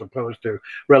 as opposed to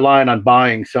relying on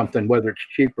buying something, whether it's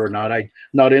cheap or not. I'm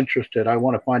not interested. I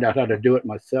want to find out how to do it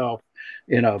myself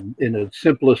in a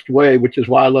simplest way, which is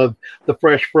why I love the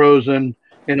fresh frozen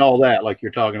and all that. Like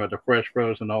you're talking about the fresh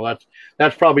frozen, all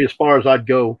that's probably as far as I'd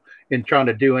go in trying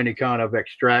to do any kind of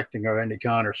extracting or any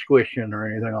kind of squishing or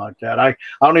anything like that. I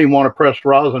don't even want to press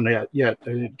rosin yet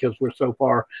because we're so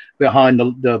far behind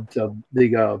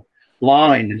the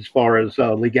line as far as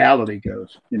legality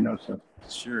goes, so.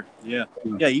 Sure. Yeah.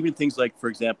 Even things like, for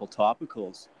example,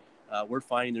 topicals, we're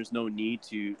finding there's no need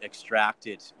to extract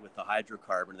it with the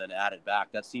hydrocarbon and then add it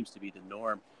back. That seems to be the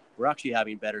norm. We're actually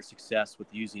having better success with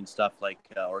using stuff like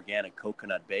organic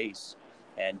coconut base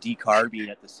and decarbing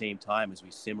at the same time as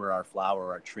we simmer our flour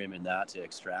or our trim in that to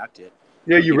extract it.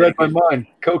 Yeah, you read my mind.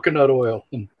 Coconut oil.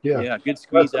 Yeah, good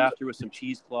squeeze after with some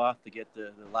cheesecloth to get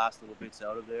the last little bits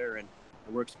out of there, and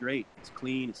it works great. It's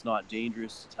clean. It's not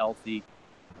dangerous. It's healthy.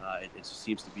 It just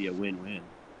seems to be a win-win.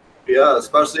 Yeah,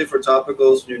 especially for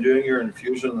topicals, when you're doing your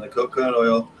infusion in the coconut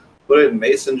oil, put it in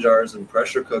mason jars and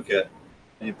pressure cook it.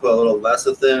 And you put a little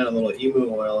lecithin and a little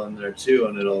emu oil in there too,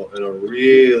 and it'll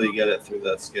really get it through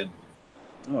that skin.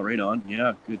 Oh, right on.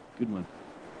 Yeah, good one.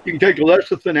 You can take the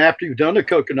lecithin after you've done the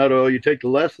coconut oil. You take the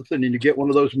lecithin and you get one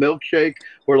of those milkshake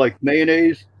or like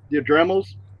mayonnaise, the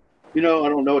Dremels. I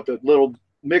don't know what the little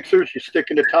mixers you stick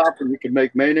in the top, and you can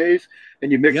make mayonnaise,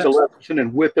 and you mix the lecithin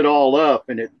and whip it all up,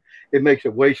 and it makes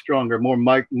it way stronger, more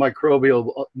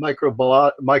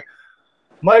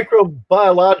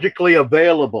microbiologically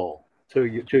available to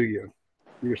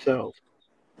your cells.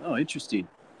 Oh, interesting.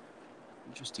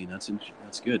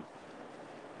 That's good.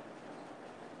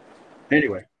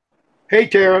 Anyway, hey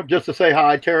Tara, just to say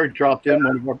hi. Tara dropped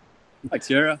in. Hi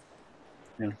Tara.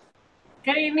 Yeah.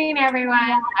 Good evening, everyone.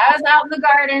 I was out in the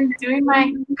garden doing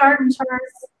my garden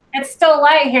chores. It's still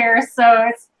light here, so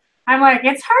I'm like,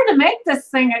 it's hard to make this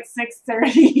thing at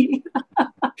 6:30.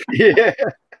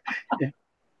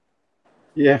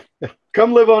 Yeah.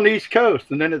 Come live on the East Coast,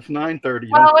 and then it's 9:30.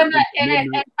 Well, and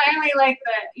finally, like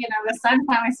the sun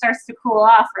finally starts to cool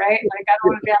off, right? Like I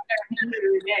don't want to be out there in the heat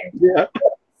every day. Yeah.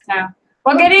 So,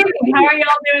 well, good evening. How are y'all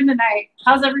doing tonight?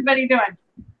 How's everybody doing?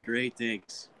 Great,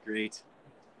 thanks. Great.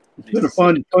 It's been a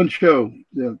fun show.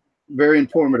 Yeah, very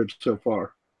informative so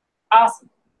far. Awesome.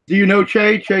 Do you know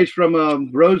Che? Che's from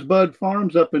Rosebud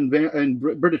Farms up in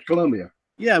British Columbia.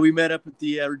 Yeah, we met up at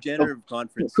the Regenerative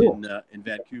Conference cool. in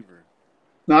Vancouver.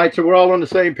 All right, so we're all on the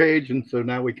same page, and so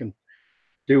now we can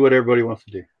do what everybody wants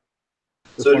to do.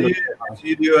 So do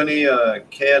you do any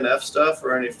KNF stuff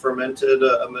or any fermented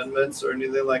amendments or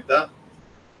anything like that?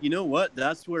 You know what?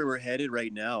 That's where we're headed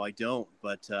right now. I don't,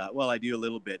 but well, I do a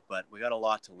little bit, but we got a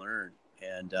lot to learn,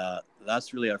 and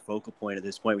that's really our focal point at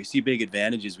this point. We see big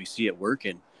advantages, we see it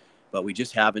working, but we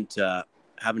just haven't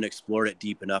explored it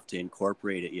deep enough to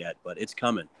incorporate it yet. But it's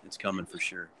coming. It's coming for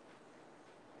sure.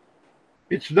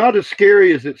 It's not as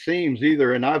scary as it seems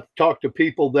either. And I've talked to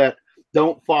people that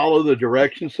don't follow the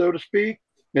directions, so to speak,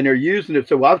 and they're using it.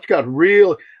 So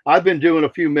I've been doing a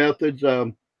few methods.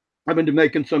 I've been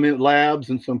making some labs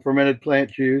and some fermented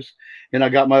plant juice, and I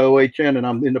got my OHN, and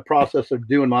I'm in the process of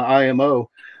doing my IMO.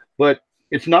 But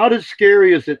it's not as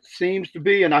scary as it seems to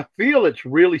be, and I feel it's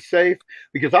really safe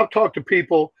because I've talked to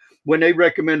people when they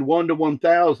recommend 1 to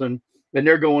 1,000, and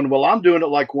they're going, well, I'm doing it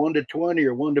like 1 to 20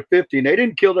 or 1 to 50, and they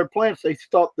didn't kill their plants. They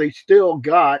thought they still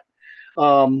got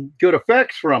good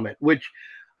effects from it, which,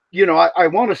 you know, I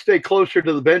want to stay closer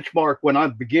to the benchmark when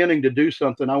I'm beginning to do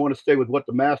something. I want to stay with what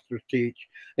the masters teach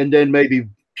and then maybe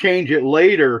change it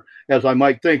later as I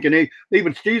might think. And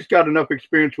even Steve's got enough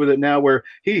experience with it now where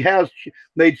he has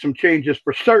made some changes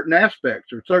for certain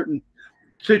aspects or certain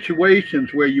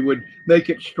situations where you would make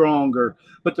it stronger.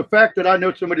 But the fact that I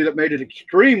know somebody that made it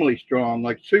extremely strong,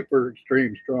 like super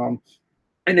extreme strong,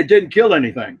 and it didn't kill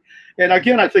anything. And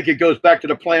again, I think it goes back to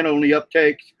the plant only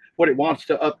uptakes what it wants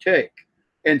to uptake.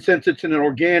 And since it's in an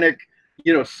organic,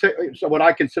 you know, so what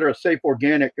I consider a safe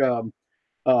organic,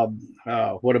 what's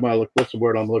the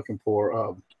word I'm looking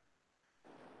for?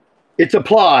 It's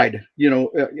applied, you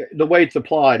know, the way it's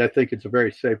applied, I think it's a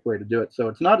very safe way to do it. So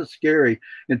it's not as scary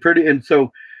and pretty. And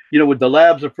so, you know, with the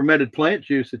labs of fermented plant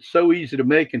juice, it's so easy to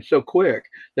make and so quick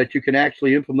that you can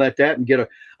actually implement that and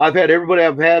I've had everybody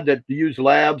I've had that use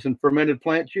labs and fermented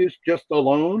plant juice just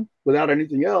alone without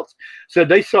anything else said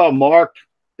they saw marked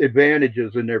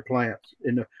advantages in their plants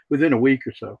within a week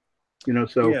or so, you know,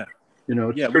 so, yeah. You know,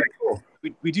 it's pretty cool.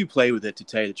 We do play with it, to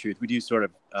tell you the truth. We do sort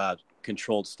of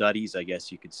controlled studies, I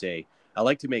guess you could say. I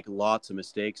like to make lots of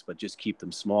mistakes, but just keep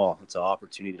them small. It's an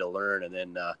opportunity to learn, and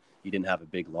then you didn't have a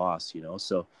big loss, you know.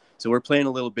 So we're playing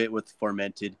a little bit with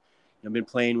fermented. I've been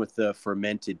playing with the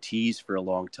fermented teas for a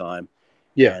long time.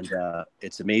 Yeah. And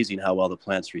it's amazing how well the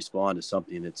plants respond to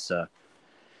something that's so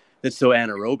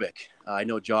anaerobic. I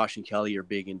know Josh and Kelly are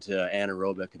big into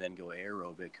anaerobic and then go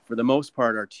aerobic. For the most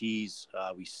part, our teas,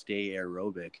 we stay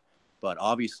aerobic, but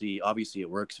obviously it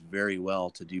works very well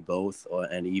to do both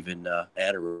and even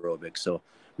anaerobic. So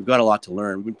we've got a lot to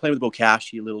learn. We've been playing with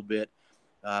bokashi a little bit.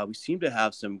 We seem to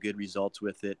have some good results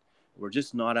with it. We're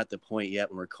just not at the point yet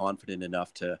when we're confident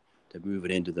enough to move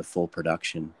it into the full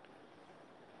production.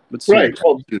 Right.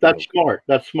 Well, that's smart.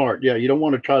 That's smart. Yeah. You don't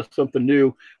want to try something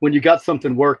new when you got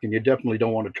something working. You definitely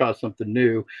don't want to try something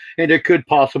new, and it could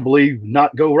possibly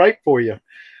not go right for you.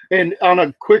 And on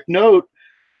a quick note,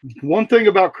 one thing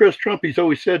about Chris Trump, he's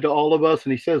always said to all of us,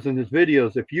 and he says in his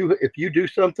videos, if you do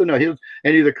something or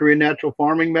any of the Korean natural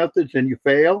farming methods and you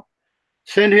fail,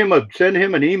 send him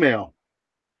an email,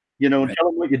 you know, and tell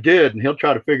him what you did, and he'll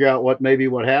try to figure out what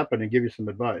happened and give you some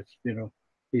advice, you know.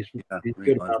 He's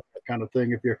good about that kind of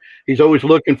thing. He's always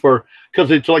looking for,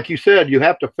 because it's like you said, you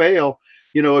have to fail.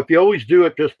 You know, if you always do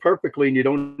it just perfectly and you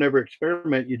don't ever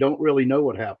experiment, you don't really know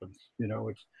what happens. You know,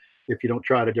 it's if you don't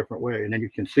try it a different way, and then you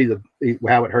can see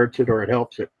how it hurts it or it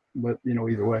helps it. But you know,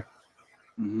 either way.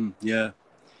 Mm-hmm. Yeah.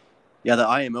 The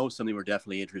IMO is something we're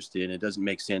definitely interested in. It doesn't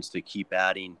make sense to keep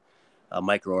adding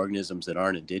microorganisms that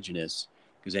aren't indigenous,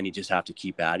 because then you just have to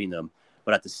keep adding them.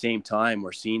 But at the same time,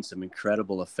 we're seeing some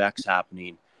incredible effects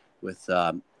happening with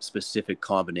specific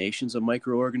combinations of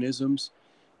microorganisms.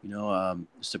 You know,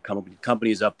 some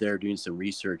companies up there doing some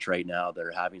research right now that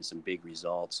are having some big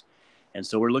results. And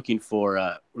so we're looking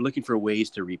for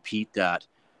ways to repeat that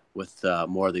with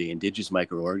more of the indigenous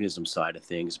microorganism side of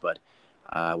things. But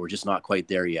we're just not quite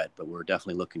there yet. But we're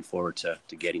definitely looking forward to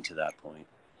getting to that point.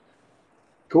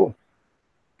 Cool.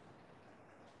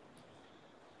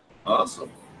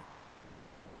 Awesome.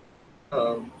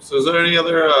 So is there any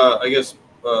other,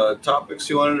 topics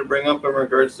you wanted to bring up in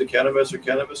regards to cannabis or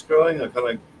cannabis growing? I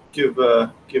kind of give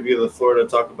you the floor to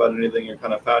talk about anything you're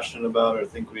kind of passionate about or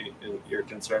think you're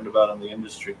concerned about in the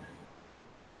industry.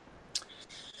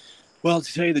 Well,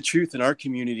 to tell you the truth, in our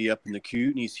community up in the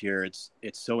Kootenays here, it's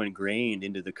so ingrained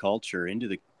into the culture, into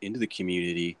the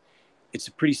community. It's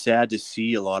pretty sad to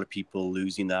see a lot of people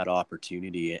losing that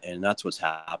opportunity, and that's what's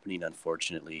happening,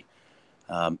 unfortunately.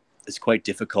 It's quite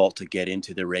difficult to get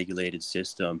into the regulated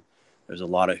system. There's a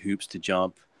lot of hoops to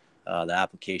jump. The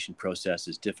application process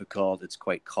is difficult. It's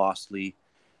quite costly.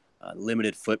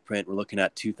 Limited footprint. We're looking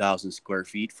at 2,000 square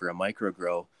feet for a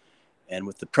microgrow. And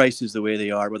with the prices the way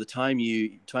they are, by the time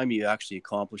you actually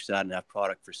accomplish that and have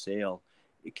product for sale,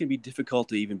 it can be difficult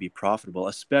to even be profitable,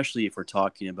 especially if we're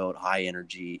talking about high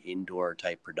energy indoor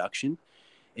type production.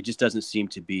 It just doesn't seem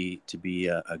to be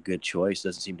a good choice.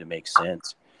 Doesn't seem to make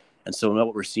sense. And so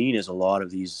what we're seeing is a lot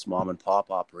of these mom and pop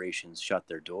operations shut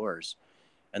their doors.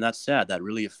 And that's sad. That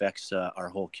really affects our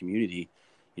whole community.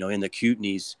 You know, in the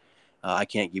Kootenays, I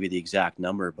can't give you the exact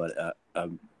number, but a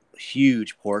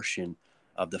huge portion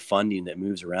of the funding that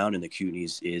moves around in the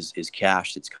Kootenays is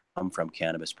cash that's come from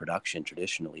cannabis production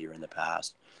traditionally or in the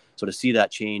past. So to see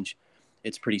that change,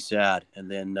 it's pretty sad. And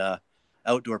then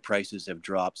outdoor prices have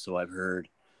dropped. So I've heard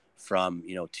from,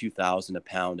 you know, $2,000 a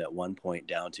pound at one point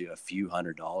down to a few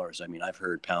 $100s. I mean, I've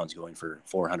heard pounds going for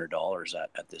 $400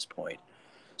 at this point.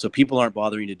 So people aren't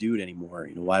bothering to do it anymore.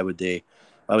 You know, why would they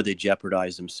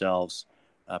jeopardize themselves,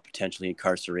 potentially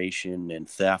incarceration and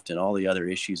theft and all the other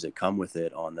issues that come with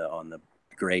it on the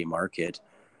gray market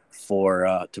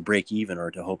for to break even or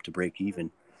to hope to break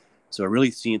even. So really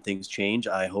seeing things change.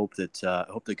 I hope that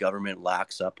the government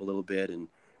lax up a little bit and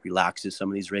relaxes some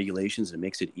of these regulations and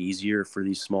makes it easier for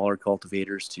these smaller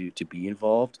cultivators to be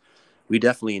involved. We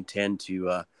definitely intend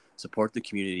to support the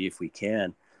community if we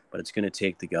can, but it's going to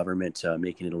take the government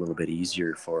making it a little bit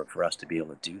easier for us to be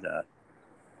able to do that.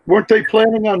 Weren't they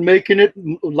planning on making it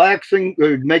laxing,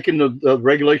 making the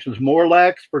regulations more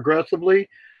lax progressively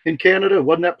in Canada?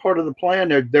 Wasn't that part of the plan?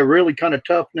 They're really kind of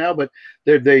tough now, but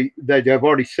they have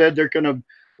already said they're going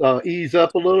to ease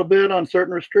up a little bit on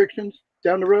certain restrictions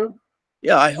down the road.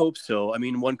 Yeah, I hope so. I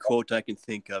mean, one quote I can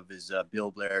think of is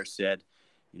Bill Blair said,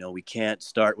 you know, we can't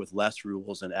start with less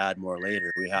rules and add more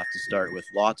later. We have to start with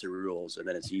lots of rules, and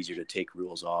then it's easier to take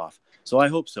rules off. So I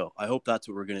hope so. I hope that's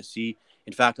what we're going to see.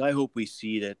 In fact, I hope we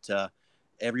see that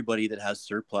everybody that has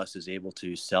surplus is able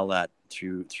to sell that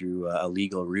through a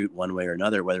legal route one way or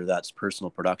another, whether that's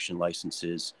personal production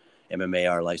licenses,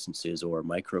 MMAR licenses, or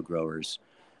micro growers.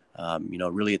 You know,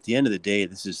 really at the end of the day,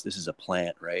 this is a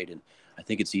plant, right? And I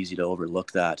think it's easy to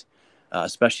overlook that,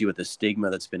 especially with the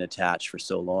stigma that's been attached for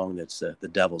so long. That's the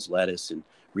devil's lettuce and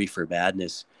reefer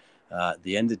madness. At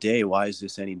the end of the day, why is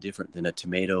this any different than a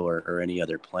tomato or any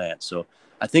other plant? So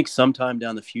I think sometime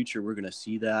down the future, we're going to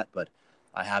see that, but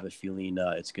I have a feeling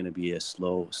it's going to be a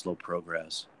slow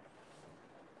progress.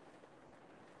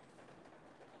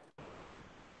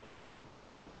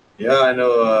 Yeah, I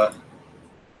know.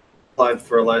 Applied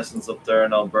for a license up there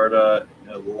in Alberta,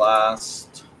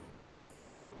 last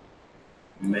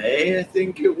May, I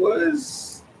think it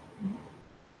was.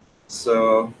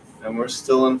 So, and we're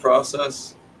still in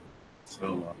process.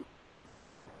 So,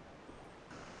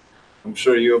 I'm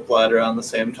sure you applied around the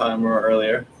same time or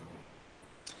earlier.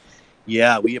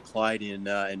 Yeah, we applied in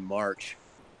March,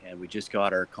 and we just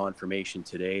got our confirmation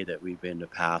today that we've been to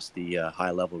pass the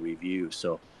high-level review.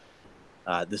 So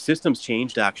the system's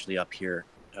changed actually up here.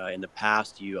 In the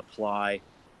past, you apply,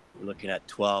 you're looking at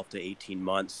 12 to 18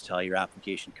 months till your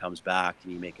application comes back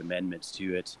and you make amendments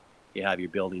to it. You have your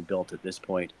building built at this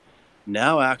point.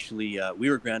 Now, actually, we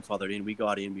were grandfathered in. We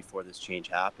got in before this change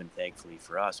happened, thankfully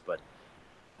for us. But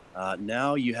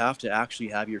now you have to actually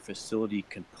have your facility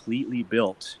completely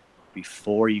built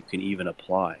before you can even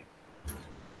apply.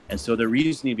 And so the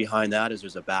reasoning behind that is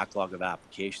there's a backlog of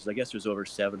applications. I guess there's over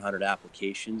 700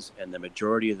 applications, and the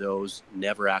majority of those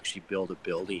never actually build a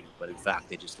building, but in fact,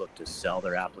 they just look to sell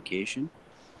their application.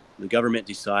 The government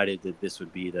decided that this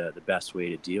would be the best way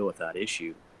to deal with that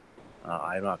issue.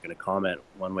 I'm not going to comment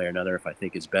one way or another if I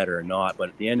think it's better or not, but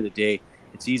at the end of the day,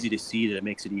 it's easy to see that it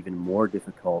makes it even more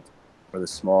difficult for the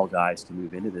small guys to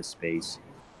move into this space.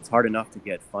 It's hard enough to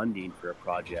get funding for a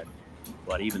project,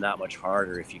 but even that much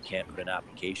harder if you can't put an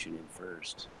application in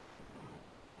first.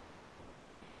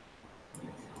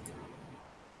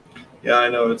 Yeah, I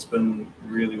know it's been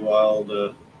really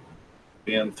wild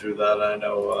being through that. I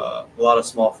know a lot of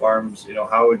small farms,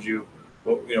 how would you,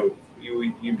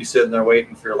 you'd be sitting there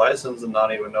waiting for your license and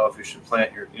not even know if you should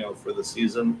plant your, for the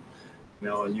season,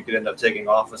 and you could end up taking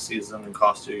off a season and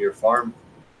cost you your farm,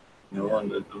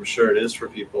 and I'm sure it is for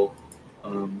people.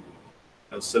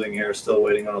 Sitting here still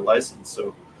waiting on a license.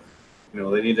 So,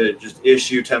 they need to just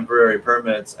issue temporary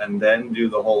permits and then do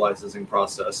the whole licensing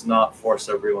process, not force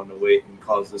everyone to wait and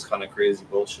cause this kind of crazy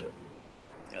bullshit.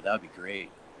 Yeah, that would be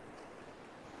great.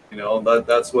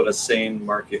 That's what a sane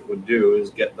market would do, is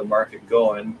get the market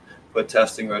going, put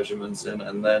testing regimens in,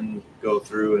 and then go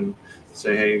through and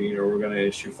say, hey, we're going to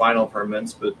issue final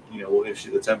permits, but, we'll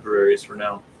issue the temporaries for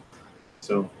now.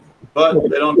 So, but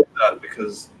they don't do that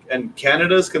and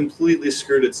Canada's completely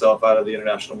screwed itself out of the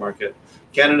international market.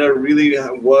 Canada really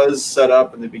was set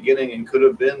up in the beginning and could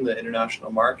have been the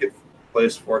international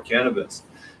marketplace for cannabis.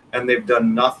 and they've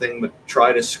done nothing but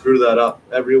try to screw that up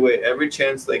every way, every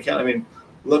chance they can. I mean,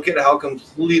 look at how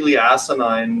completely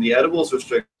asinine the edibles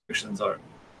restrictions are.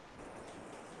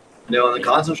 You know, and the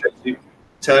concentrate,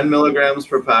 10 milligrams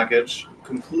per package,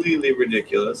 completely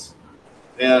ridiculous.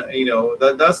 And, you know,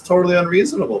 that's totally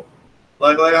unreasonable.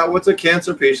 Like what's a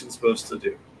cancer patient supposed to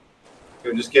do?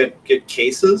 You know, just get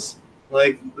cases?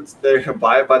 Like, they're going to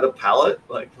buy it by the pallet?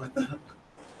 Like, what the?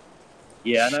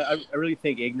 Yeah, and I really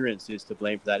think ignorance is to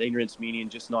blame for that. Ignorance meaning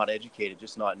just not educated,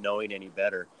 just not knowing any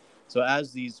better. So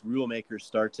as these rule makers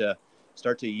start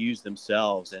to use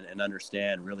themselves and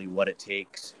understand really what it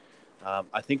takes,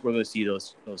 I think we're going to see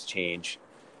those change.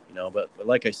 You know, but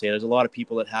like I say, there's a lot of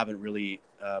people that haven't really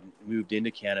moved into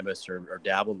cannabis or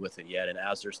dabbled with it yet. And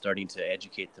as they're starting to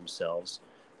educate themselves,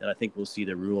 then I think we'll see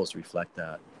the rules reflect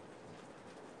that.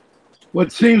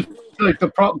 What seems like the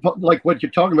problem, like what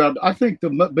you're talking about, I think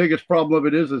the biggest problem of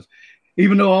it is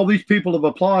even though all these people have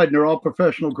applied and they're all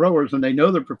professional growers and they know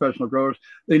they're professional growers,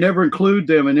 they never include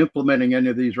them in implementing any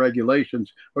of these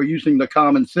regulations or using the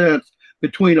common sense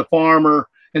between a farmer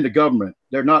and the government.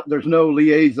 There's no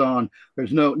liaison.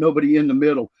 There's nobody in the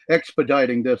middle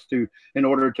expediting this in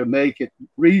order to make it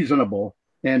reasonable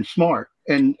and smart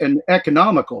and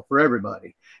economical for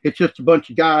everybody. It's just a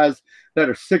bunch of guys that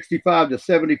are 65 to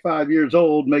 75 years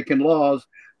old making laws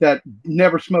that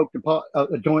never smoked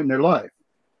a joint in their life,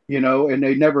 you know, and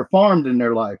they never farmed in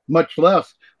their life, much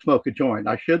less smoke a joint,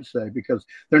 I should say, because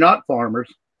they're not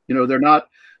farmers. You know, they're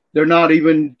not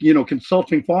even, you know,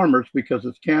 consulting farmers because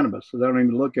it's cannabis. So they don't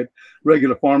even look at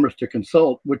regular farmers to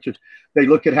consult, which is they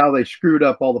look at how they screwed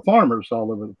up all the farmers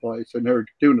all over the place. And they're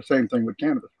doing the same thing with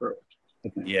cannabis growers.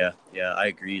 Yeah, I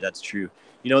agree. That's true.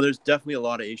 You know, there's definitely a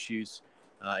lot of issues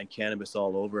in cannabis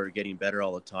all over, getting better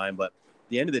all the time. But at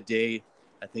the end of the day,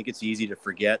 I think it's easy to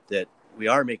forget that we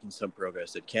are making some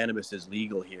progress, that cannabis is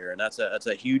legal here. And that's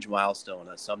a huge milestone.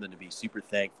 That's something to be super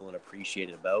thankful and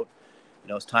appreciated about. You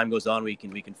know, as time goes on, we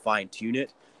can fine tune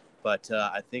it. But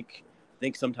I think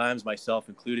sometimes, myself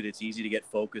included, it's easy to get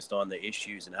focused on the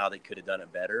issues and how they could have done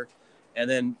it better, and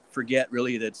then forget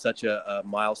really that such a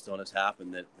milestone has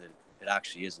happened, that it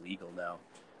actually is legal now.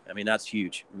 I mean, that's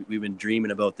huge. We've been dreaming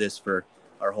about this for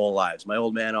our whole lives. My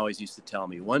old man always used to tell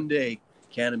me, one day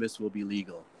cannabis will be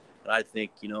legal. And I think,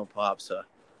 you know, Pops,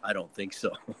 I don't think so.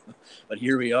 But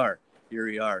here we are.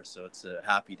 So it's a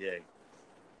happy day.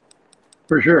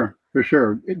 For sure.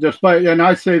 Despite, and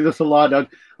I say this a lot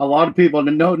of people,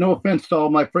 and no offense to all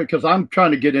my friends, because I'm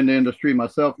trying to get in the industry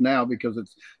myself now because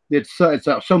it's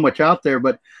so much out there.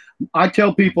 But I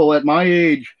tell people at my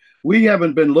age, we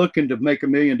haven't been looking to make $1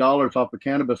 million off of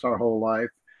cannabis our whole life.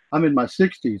 I'm in my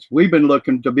 60s. We've been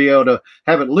looking to be able to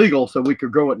have it legal so we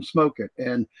could grow it and smoke it.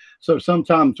 And so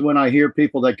sometimes when I hear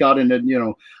people that got into, you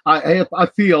know, I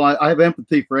feel I have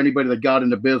empathy for anybody that got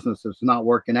into business that's not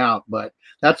working out. But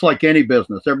that's like any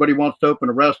business. Everybody wants to open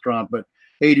a restaurant, but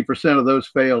 80% of those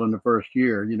fail in the first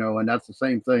year, you know, and that's the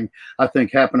same thing I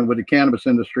think happening with the cannabis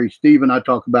industry. Steve and I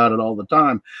talk about it all the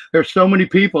time. There's so many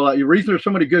people. The reason there's so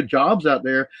many good jobs out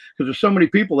there because there's so many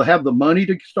people that have the money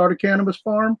to start a cannabis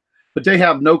farm, but they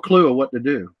have no clue of what to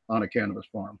do on a cannabis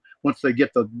farm. Once they get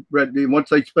once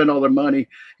they spend all their money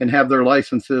and have their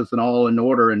licenses and all in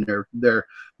order and their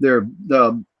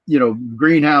you know,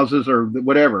 greenhouses or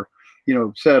whatever, you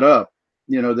know, set up,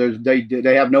 you know,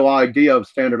 they have no idea of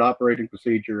standard operating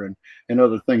procedure and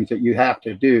other things that you have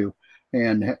to do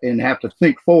and have to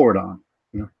think forward on,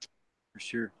 you know. For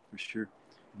sure. The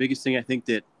biggest thing I think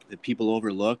that people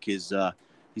overlook is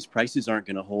these prices aren't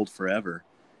going to hold forever.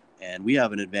 And we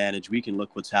have an advantage. We can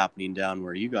look what's happening down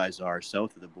where you guys are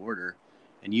south of the border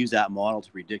and use that model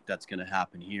to predict that's going to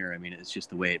happen here. I mean, it's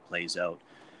just the way it plays out.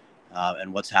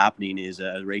 And what's happening is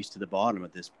a race to the bottom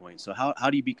at this point. So how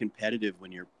do you be competitive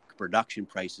when your production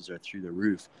prices are through the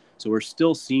roof? So we're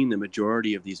still seeing the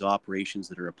majority of these operations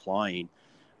that are applying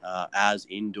as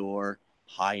indoor,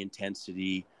 high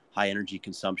intensity, high energy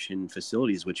consumption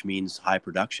facilities, which means high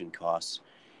production costs.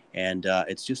 And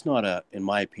it's just not in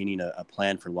my opinion, a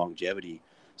plan for longevity.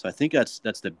 So I think that's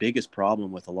the biggest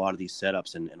problem with a lot of these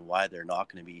setups and why they're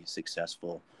not going to be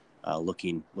successful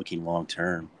looking long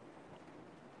term.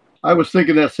 I was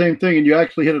thinking that same thing, and you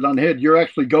actually hit it on the head. You're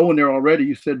actually going there already.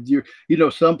 You said you know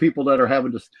some people that are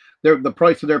having to, the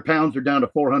price of their pounds are down to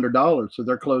 $400, so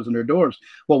they're closing their doors.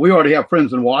 Well, we already have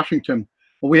friends in Washington.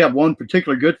 Well, we have one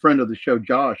particular good friend of the show,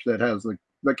 Josh, that has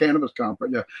the cannabis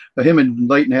conference. Yeah, him and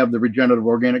Leighton have the Regenerative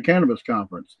Organic Cannabis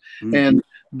Conference, and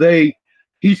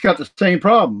he's got the same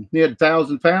problem. He had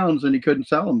 1,000 pounds and he couldn't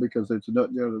sell them because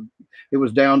it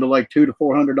was down to like $200 to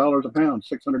 $400 a pound,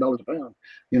 $600 a pound.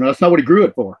 You know, that's not what he grew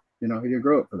it for. You know, he didn't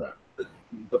grow it for that.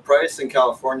 The price in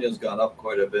California has gone up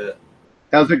quite a bit.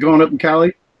 How's it going up in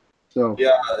Cali? So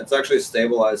Yeah, it's actually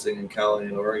stabilizing in Cali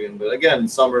and Oregon. But again,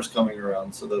 summer's coming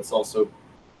around, so that's also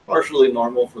partially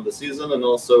normal for the season, and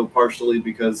also partially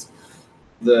because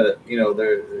the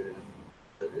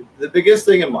biggest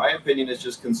thing, in my opinion, is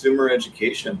just consumer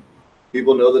education.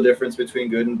 People know the difference between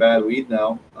good and bad weed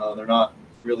now. They're not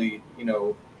really,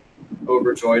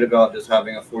 overjoyed about just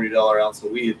having a $40 ounce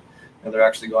of weed, and they're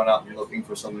actually going out and looking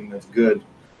for something that's good,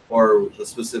 or the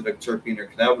specific terpene or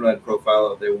cannabinoid profile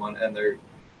that they want, and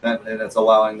that's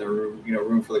allowing the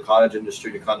room for the cottage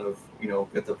industry to kind of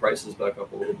get the prices back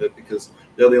up a little bit, because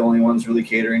they're the only ones really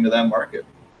catering to that market.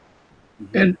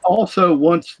 And also,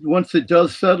 once it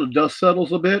does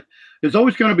settles a bit, there's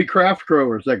always going to be craft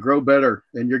growers that grow better,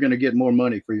 and you're going to get more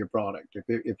money for your product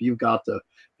if you've got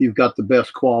the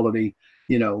best quality,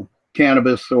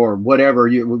 cannabis or whatever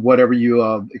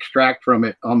you extract from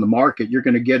it on the market. You're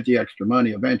going to get the extra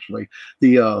money eventually.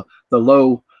 The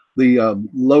low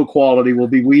quality will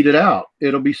be weeded out.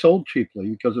 It'll be sold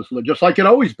cheaply because it's just like it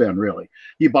always been. Really,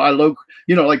 you buy low,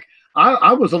 like.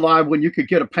 I was alive when you could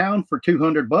get a pound for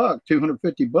 $200,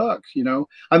 $250,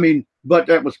 I mean, but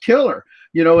that was killer,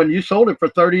 and you sold it for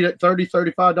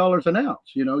 $35 an ounce.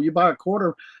 You bought a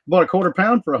quarter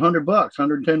pound for $100,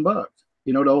 $110.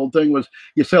 The whole thing was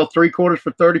you sell 3/4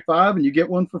 for 35 and you get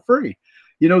one for free.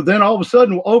 Then all of a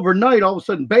sudden, overnight,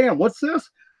 bam, what's this?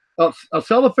 A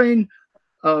cellophane,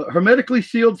 hermetically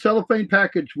sealed cellophane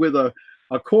package with a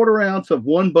 1/4 ounce of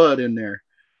one bud in there.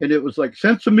 And it was like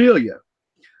Sensimilia.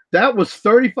 That was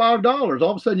 $35.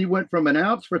 All of a sudden, you went from an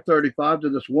ounce for 35 to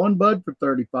this one bud for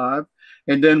 35,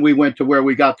 and then we went to where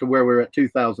we were at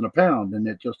 2,000 a pound, and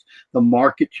the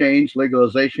market changed,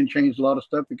 legalization changed a lot of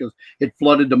stuff because it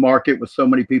flooded the market with so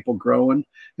many people growing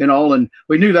and all, and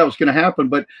we knew that was going to happen.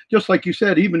 But just like you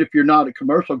said, even if you're not a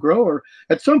commercial grower,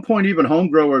 at some point, even home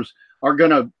growers are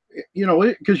going to,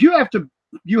 because you have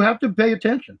to pay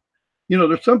attention.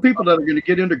 There's some people that are going to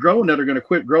get into growing that are going to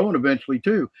quit growing eventually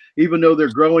too. Even though they're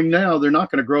growing now, they're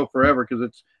not going to grow forever because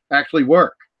it's actually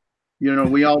work.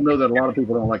 We all know that a lot of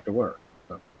people don't like to work.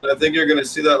 So. I think you're going to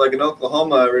see that, like in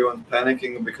Oklahoma, everyone's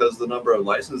panicking because the number of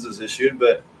licenses issued.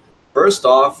 But first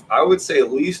off, I would say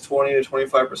at least 20 to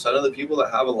 25% of the people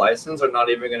that have a license are not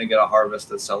even going to get a harvest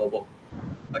that's sellable.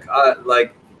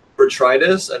 Like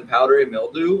botrytis and powdery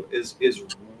mildew is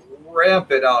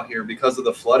rampant out here because of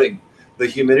the flooding. The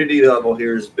humidity level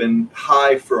here has been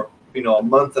high for a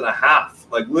month and a half,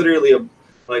 like literally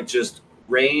like just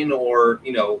rain, or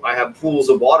I have pools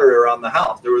of water around the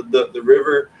house. There were the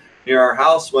river near our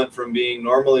house went from being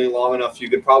normally long enough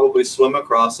you could probably swim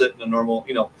across it in a normal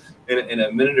in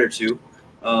a minute or two,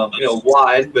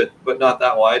 wide but not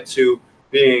that wide, to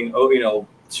being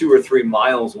 2 or 3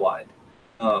 miles wide.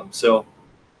 So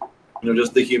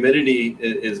just the humidity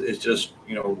is just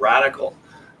radical.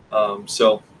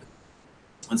 So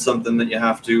it's something that you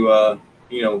have to, a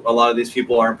lot of these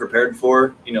people aren't prepared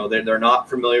for. They're not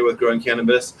familiar with growing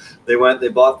cannabis. They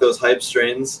bought those hype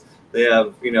strains. They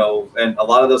have, and a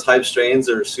lot of those hype strains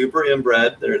are super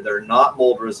inbred. They're not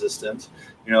mold resistant,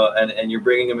 and you're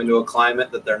bringing them into a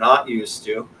climate that they're not used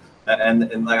to.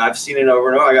 And like I've seen it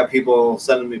over and over. I got people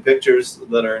sending me pictures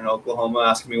that are in Oklahoma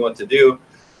asking me what to do.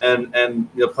 And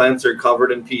the plants are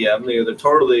covered in PM. They're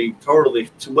totally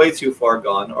way too far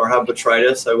gone, or have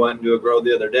botrytis. I went into a grow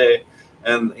the other day,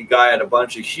 and the guy had a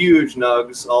bunch of huge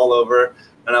nugs all over,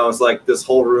 and I was like, this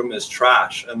whole room is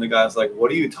trash. And the guy's like, what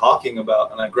are you talking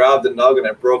about? And I grabbed the nug and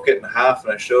I broke it in half,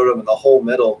 and I showed him, and the whole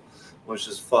middle was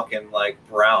just fucking like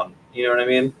brown. You know what I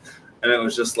mean? And it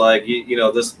was just like,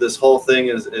 this whole thing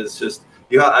is just,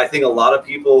 I think a lot of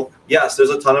people, yes,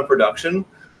 there's a ton of production,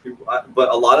 but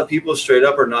a lot of people straight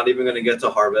up are not even going to get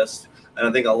to harvest. And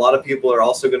I think a lot of people are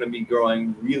also going to be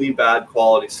growing really bad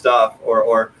quality stuff,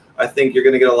 or I think you're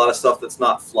going to get a lot of stuff that's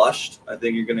not flushed. I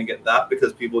think you're going to get that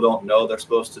because people don't know they're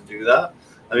supposed to do that.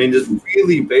 I mean, just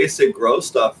really basic grow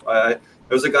stuff. There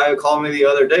was a guy who called me the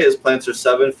other day. His plants are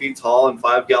 7 feet tall in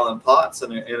 5-gallon pots,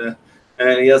 and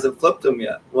he hasn't flipped them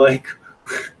yet. Like,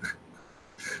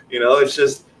 it's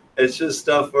just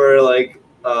stuff where like,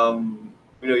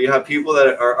 you have people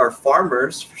that are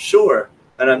farmers, for sure,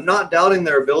 and I'm not doubting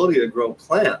their ability to grow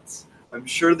plants. I'm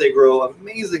sure they grow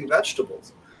amazing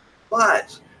vegetables,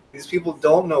 but these people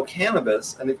don't know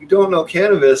cannabis, and if you don't know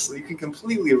cannabis, you can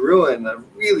completely ruin a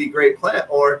really great plant,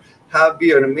 or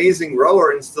be an amazing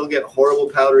grower and still get horrible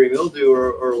powdery mildew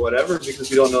or whatever, because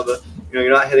you don't know you're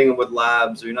not hitting them with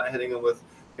labs, or you're not hitting them with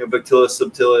Bacillus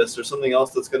subtilis or something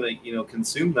else that's going to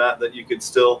consume that you could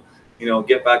still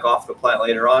get back off the plant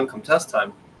later on come test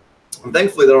time. And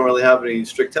thankfully, they don't really have any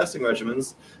strict testing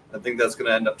regimens. I think that's going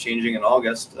to end up changing in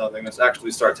August. They're going to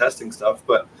actually start testing stuff.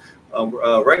 But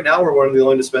right now, we're one of the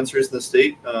only dispensaries in the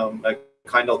state, a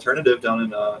Kind Alternative down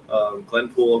in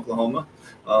Glenpool, Oklahoma.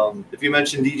 If you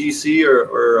mention DGC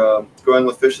or Growing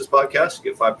with Fishes podcast,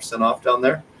 you get 5% off down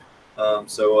there.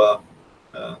 So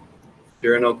if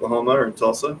you're in Oklahoma or in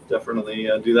Tulsa, definitely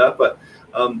do that. But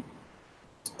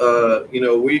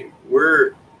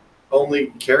we're only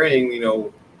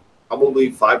carrying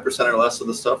probably 5% or less of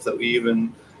the stuff that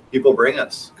people bring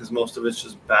us, because most of it's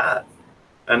just bad.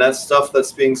 And that's stuff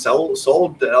that's being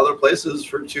sold at other places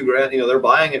for $2,000. They're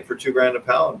buying it for $2,000 a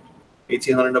pound,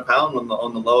 $1,800 a pound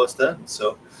on the lowest end.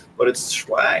 So, but it's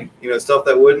swag, stuff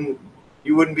that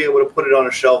you wouldn't be able to put it on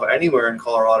a shelf anywhere in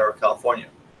Colorado or California.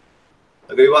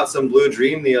 Like, we bought some Blue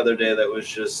Dream the other day that was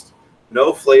just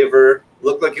no flavor,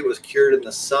 looked like it was cured in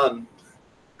the sun,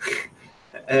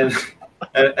 and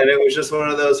it was just one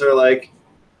of those where, like,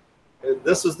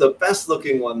 this was the best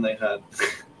looking one they had.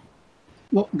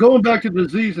 Well, going back to the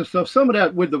disease and stuff, some of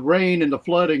that with the rain and the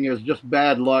flooding is just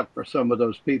bad luck for some of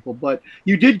those people. But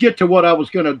you did get to what I was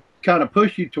going to kind of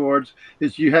push you towards,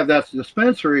 is you have that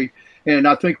dispensary. And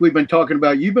I think we've been talking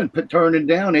about, you've been turning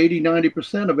down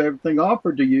 80-90% of everything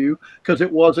offered to you because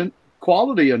it wasn't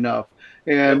quality enough.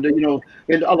 And,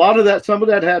 and a lot of that, some of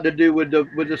that had to do with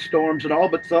the storms and all,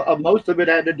 but most of it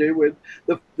had to do with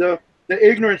the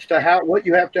ignorance to what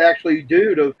you have to actually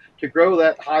do to grow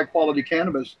that high quality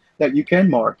cannabis that you can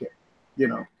market,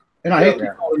 And I hate to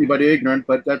call anybody ignorant,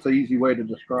 but that's an easy way to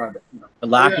describe it. The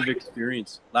lack of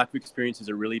experience. Lack of experience is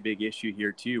a really big issue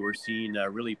here too. We're seeing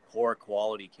really poor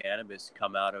quality cannabis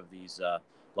come out of these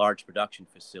large production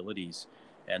facilities,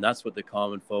 and that's what the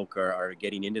common folk are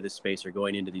getting into this space, or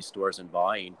going into these stores and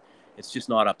buying. It's just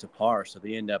not up to par, so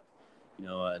they end up,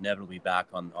 inevitably back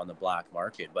on the black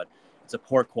market. But it's a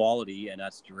poor quality, and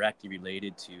that's directly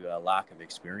related to a lack of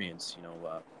experience.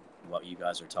 What you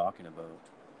guys are talking about.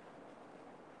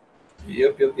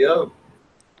 Yep.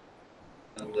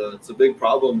 And it's a big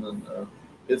problem. And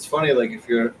it's funny, like, if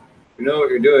you know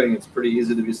what you're doing, it's pretty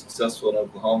easy to be successful in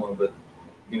Oklahoma. But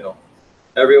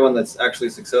everyone that's actually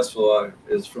successful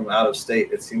is from out of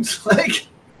state, it seems like,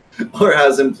 or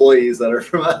has employees that are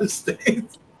from out of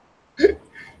state. So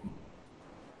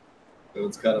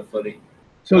it's kind of funny.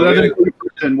 So that's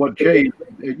and what Jay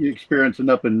experiencing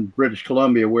up in British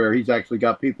Columbia, where he's actually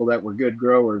got people that were good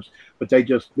growers, but they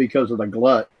just, because of the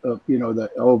glut of the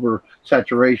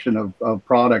oversaturation of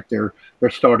product, they're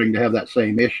starting to have that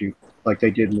same issue like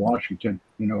they did in Washington,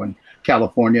 and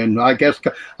California. And I guess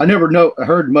I never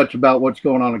heard much about what's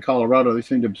going on in Colorado. They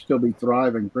seem to still be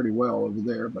thriving pretty well over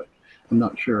there, but I'm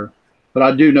not sure. But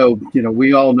I do know,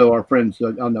 we all know our friends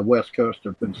on the West Coast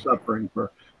have been suffering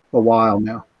for a while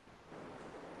now.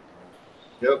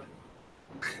 Yep.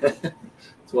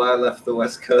 That's why I left the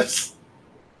West Coast.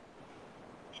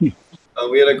 We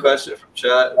had a question from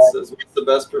chat. It says, what's the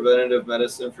best preventative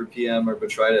medicine for PM or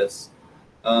botrytis?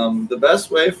 The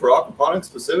best way for aquaponics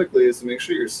specifically is to make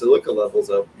sure your silica level's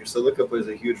up. Your silica plays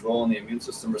a huge role in the immune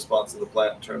system response of the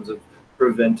plant in terms of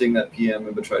preventing that PM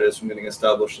and botrytis from getting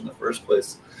established in the first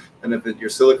place. And if your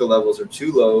silica levels are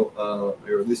too low,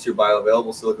 or at least your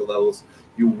bioavailable silica levels,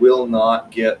 you will not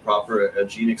get proper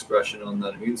gene expression on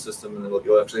that immune system, and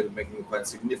you'll actually end up making the plant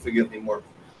significantly more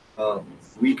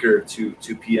weaker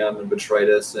to PM and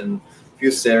botrytis and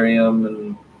fusarium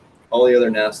and all the other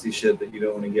nasty shit that you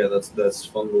don't want to get. That's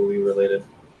fungally related.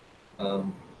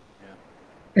 And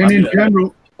in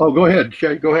general, go ahead,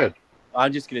 Shay. Go ahead.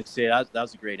 I'm just going to say that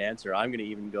was a great answer. I'm going to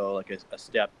even go like a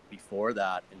step before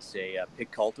that and say pick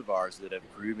cultivars that have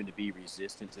proven to be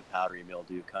resistant to powdery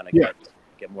mildew. Kind of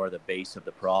get more of the base of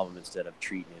the problem instead of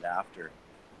treating it after.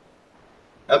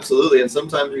 Absolutely, and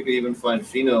sometimes you can even find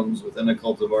phenomes within a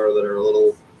cultivar that are a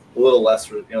little less,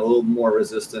 a little more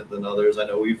resistant than others. I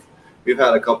know we've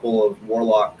had a couple of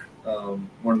Warlock.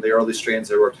 One of the early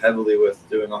strains I worked heavily with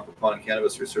doing aquaponic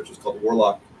cannabis research was called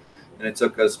Warlock, and it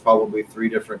took us probably 3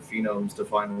 different phenomes to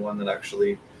find one that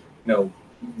actually,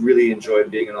 really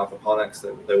enjoyed being in aquaponics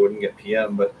that wouldn't get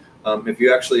PM. But if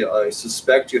you actually, I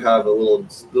suspect you have a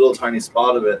little tiny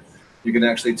spot of it, you can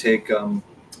actually take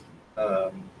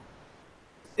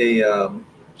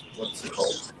what's it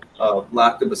called?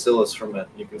 Lactobacillus from it.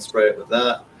 You can spray it with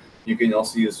that. You can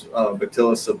also use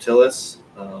Bacillus subtilis.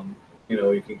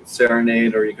 You can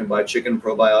Serenade, or you can buy chicken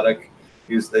probiotic.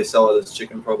 They sell it as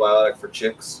chicken probiotic for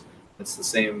chicks. It's the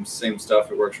same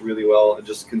stuff. It works really well. It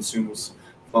just consumes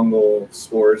fungal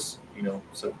spores.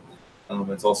 So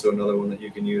it's also another one that you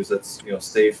can use that's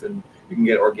safe, and you can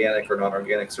get organic or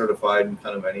non-organic certified in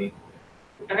kind of any.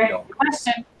 Okay,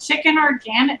 question: chicken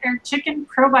organic or chicken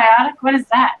probiotic? What is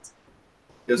that?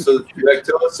 Yeah, so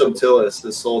Bacillus subtilis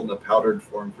is sold in a powdered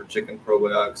form for chicken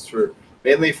probiotics,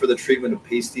 mainly for the treatment of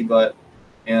pasty butt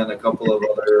and a couple of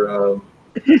other.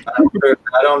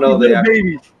 I don't know the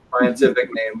actual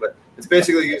scientific name, but it's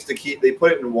basically used to keep. They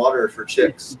put it in water for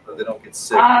chicks so they don't get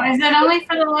sick. Is it only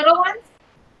for the little ones?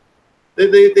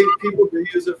 People do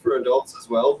use it for adults as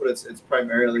well, but it's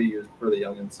primarily used for the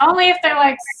youngins. Only if they're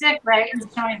like sick, right, and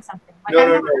showing something. Like,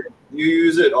 No. You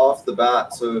use it off the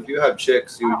bat. So if you have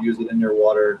chicks, you would use it in your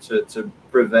water to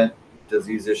prevent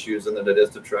disease issues in the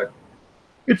digestive tract.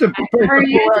 It's a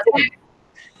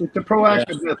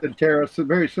proactive method, Tara. So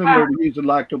very similar to using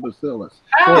lactobacillus.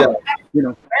 Oh, you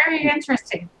know, very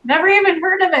interesting. Never even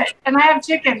heard of it, and I have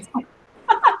chickens.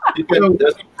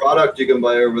 There's a product you can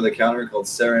buy over the counter called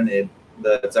Serenade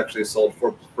that's actually sold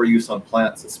for use on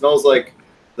plants. It smells like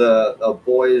a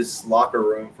boys' locker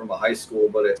room from a high school,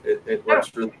 but it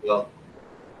works really well.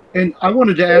 And I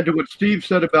wanted to add to what Steve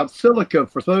said about silica.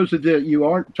 For those of you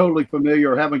aren't totally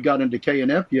familiar or haven't got into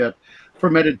KNF yet,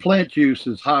 fermented plant juice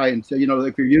is high, and so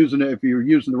if you're using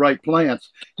the right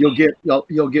plants, you'll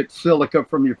get silica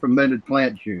from your fermented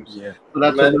plant juice. Yeah. So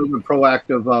that's another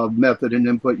proactive method and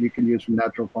input you can use from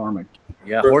natural farming.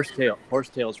 Yeah,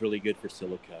 horsetail is really good for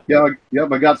silica. Yeah,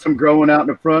 I got some growing out in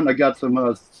the front. I got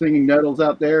some singing nettles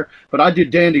out there, but I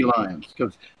did dandelions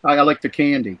because I like the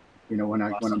candy. When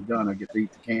I'm done, I get to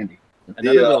eat the candy.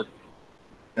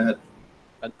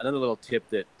 Another little tip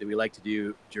that we like to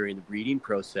do during the breeding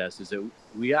process is that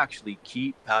we actually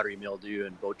keep powdery mildew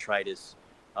and botrytis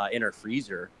in our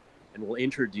freezer, and we'll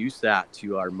introduce that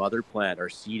to our mother plant, our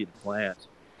seeded plant,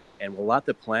 and we'll let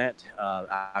the plant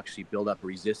actually build up a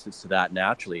resistance to that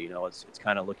naturally. It's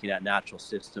kind of looking at natural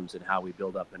systems and how we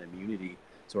build up an immunity.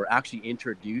 So we're actually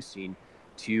introducing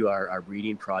to our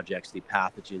breeding projects the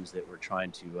pathogens that we're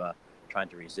trying to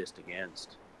resist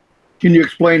against. Can you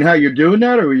explain how you're doing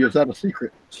that, or is that a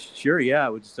secret? Sure, yeah.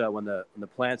 We just when the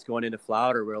plant's going into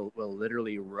flower, we'll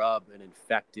literally rub an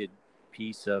infected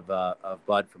piece of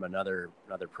bud from another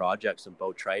project, some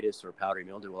botrytis or powdery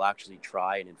mildew. We'll actually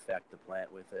try and infect the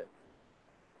plant with it.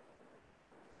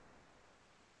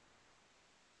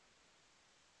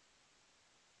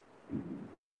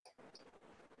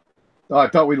 Oh, I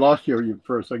thought we lost you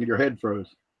for a second. Your head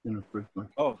froze.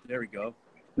 Oh, there we go.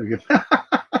 There you go.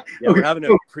 Yeah, we're having a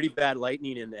pretty bad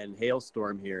lightning and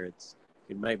hailstorm here.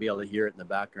 You might be able to hear it in the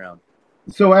background.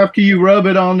 So after you rub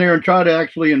it on there and try to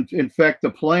actually infect the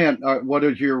plant, what do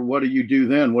you do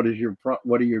then? What is your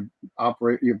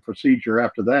procedure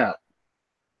after that?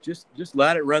 Just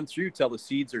let it run through till the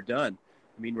seeds are done.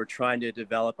 I mean, we're trying to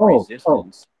develop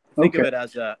resistance. Think of it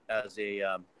as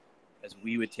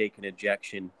we would take an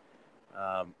injection.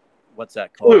 What's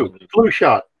that called? Flu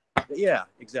shot. Yeah,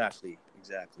 exactly.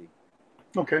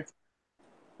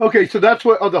 Okay, so that's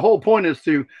what the whole point is,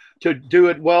 to do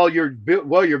it while you're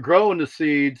growing the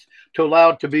seeds, to allow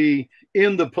it to be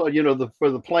in for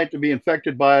the plant to be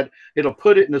infected by it. It'll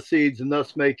put it in the seeds and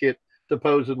thus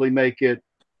supposedly make it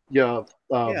the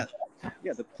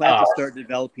plant will start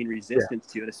developing resistance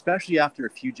to it, especially after a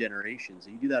few generations.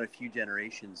 If you do that a few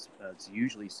generations, it's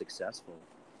usually successful.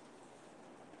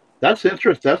 That's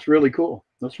interesting. That's really cool.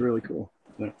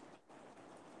 Yeah.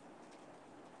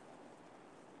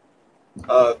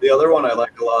 The other one I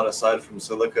like a lot, aside from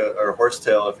silica or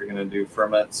horsetail, if you're going to do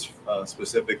ferments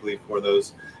specifically for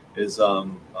those, is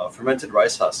fermented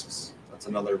rice husks. That's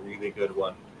another really good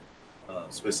one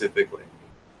specifically.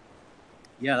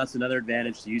 Yeah, that's another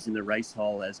advantage to using the rice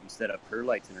hull as instead of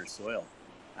perlite in our soil.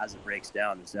 As it breaks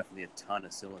down, there's definitely a ton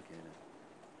of silica in it.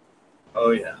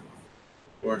 Oh yeah,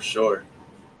 for sure.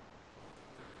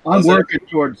 I'm working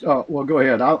towards. Well, go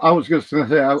ahead. I was just going to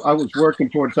say I was working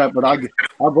towards that, but I've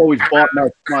always bought my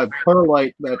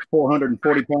perlite at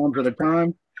 440 pounds at a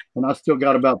time, and I still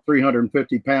got about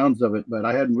 350 pounds of it. But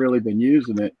I hadn't really been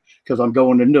using it because I'm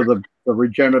going into the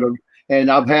regenerative. And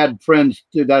I've had friends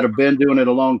that have been doing it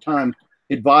a long time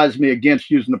advise me against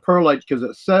using the perlite because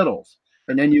it settles,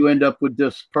 and then you end up with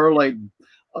this perlite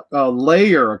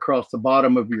layer across the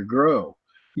bottom of your grow.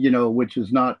 Which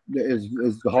is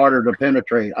harder to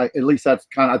penetrate. At least I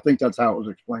think that's how it was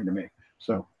explained to me.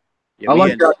 So I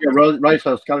like that rice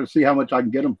husk. Got to see how much I can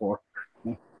get them for.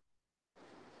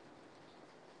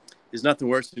 There's nothing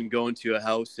worse than going to a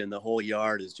house and the whole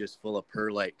yard is just full of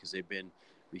perlite because they've been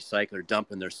recycled or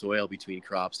dumping their soil between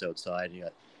crops outside. And you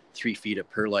got 3 feet of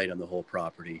perlite on the whole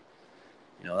property.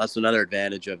 That's another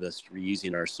advantage of us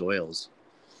reusing our soils.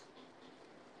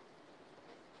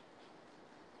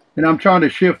 And I'm trying to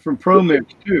shift from ProMix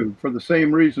too, for the same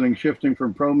reasoning, shifting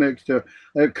from ProMix to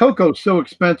cocoa is so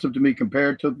expensive to me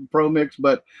compared to ProMix,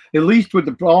 but at least with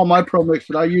all my ProMix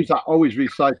that I use, I always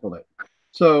recycle it.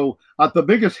 So the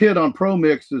biggest hit on Pro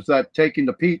Mix is that taking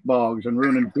the peat bogs and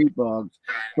ruining the peat bogs.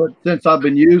 But since I've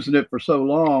been using it for so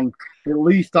long, at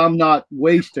least I'm not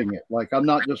wasting it. Like I'm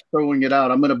not just throwing it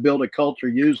out. I'm going to build a culture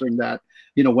using that.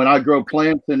 You know, when I grow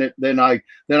plants in it, then I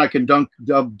can dump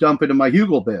it in my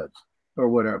hugel beds or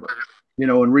whatever. You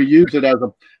know, and reuse it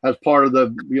as part of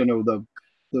the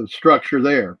the structure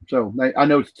there. So I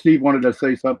know Steve wanted to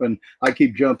say something. I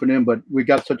keep jumping in, but we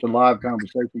got such a live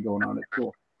conversation going on. It's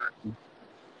cool.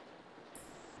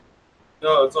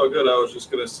 No, it's all good. I was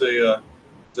just gonna say,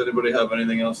 does anybody have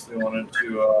anything else they wanted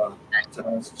to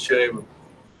ask Shay?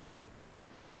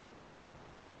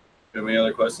 Any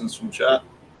other questions from chat?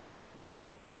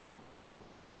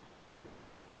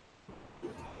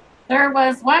 There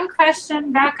was one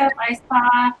question back up I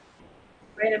saw.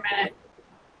 Wait a minute.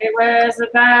 It was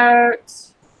about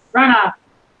runoff.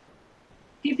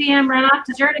 PPM runoff.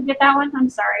 Did you already get that one? I'm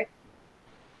sorry.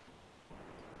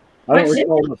 I don't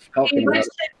recall us talking about what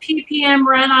should PPM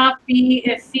runoff be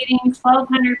if feeding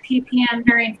 1200 ppm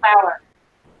during flower?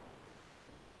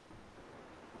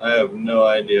 I have no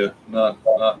idea. Not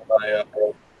my.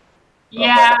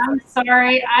 Yeah, I'm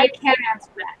sorry. I can't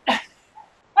answer that.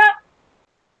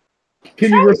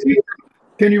 Can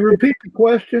you repeat the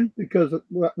question? Because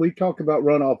we talk about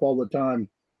runoff all the time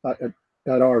at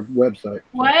our website.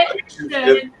 What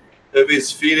should... If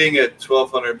he's feeding at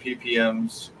 1200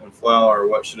 ppms in flower,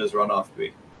 what should his runoff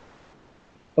be?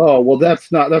 Oh, well, that's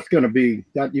going to be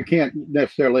that. You can't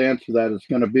necessarily answer that.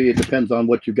 It depends on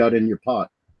what you got in your pot.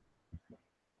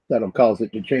 That'll cause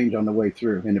it to change on the way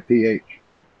through in the pH.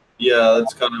 Yeah,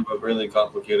 that's kind of a really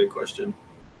complicated question.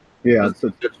 Yeah,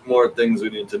 there's more things we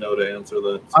need to know to answer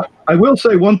that. So. I will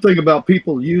say one thing about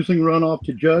people using runoff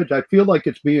to judge. I feel like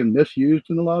it's being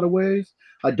misused in a lot of ways.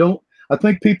 I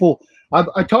think people.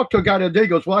 I talked to a guy the other day. He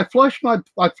goes, well, I flushed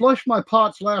my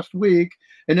pots last week,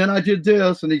 and then I did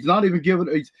this, and he's not even giving.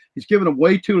 He's giving them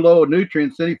way too low of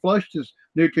nutrients. Then he flushed his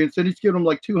nutrients, and he's giving them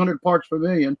like 200 parts per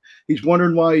million. He's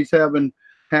wondering why he's having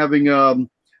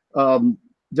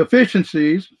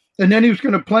deficiencies, and then he was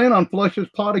going to plan on flush his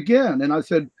pot again. And I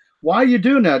said, why are you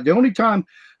doing that? The only time,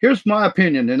 here's my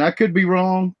opinion, and I could be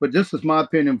wrong, but this is my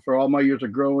opinion for all my years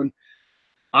of growing.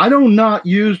 I do not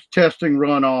use testing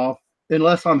runoff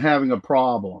unless I'm having a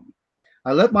problem.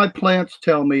 I let my plants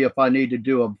tell me if I need to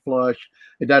do a flush,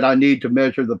 that I need to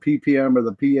measure the ppm or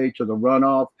the pH of the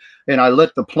runoff, and I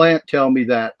let the plant tell me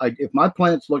that. If my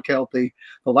plants look healthy,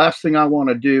 the last thing I want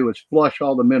to do is flush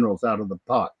all the minerals out of the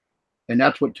pot. And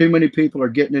that's what too many people are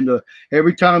getting into.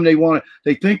 Every time they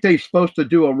think they're supposed to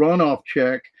do a runoff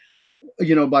check,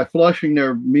 by flushing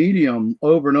their medium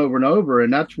over and over and over,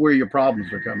 and that's where your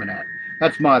problems are coming at.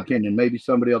 That's my opinion. Maybe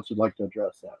somebody else would like to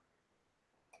address that.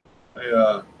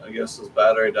 I guess his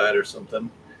battery died or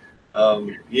something.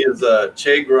 He is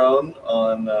Che grown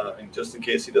on, just in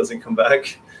case he doesn't come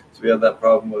back. So we had that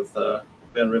problem with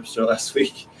Ben Ripster last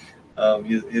week.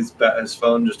 His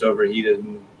phone just overheated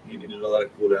and he needed to let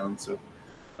it cool down. So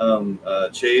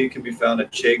Che can be found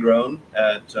at Che grown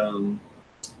at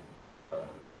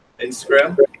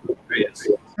Instagram. Yes.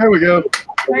 There we go.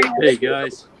 Hey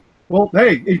guys. Well,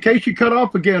 hey, in case you cut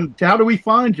off again, how do we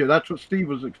find you? That's what Steve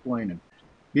was explaining.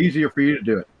 Easier for you to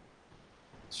do it.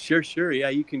 Sure. Yeah,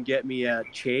 you can get me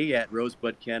at Che at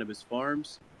Rosebud Cannabis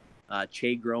Farms,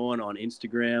 Che Growing on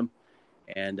Instagram,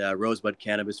 and Rosebud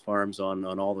Cannabis Farms on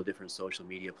all the different social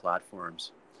media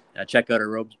platforms. Check out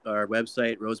our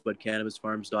website,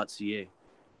 rosebudcannabisfarms.ca.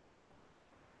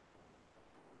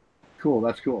 Cool.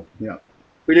 That's cool. Yeah.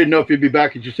 We didn't know if you'd be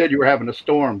back, as you said you were having a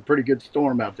storm, pretty good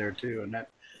storm out there too, and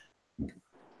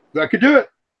that could do it.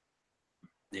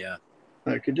 Yeah.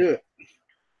 That could do it.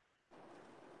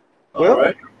 All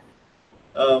right.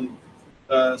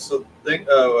 So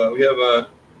we have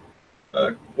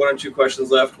one or two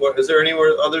questions left. Is there any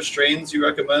other strains you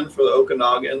recommend for the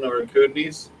Okanagan or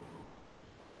Kootenays?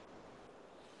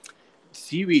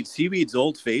 Seaweed's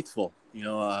Old Faithful.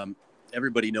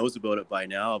 Everybody knows about it by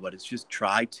now, but it's just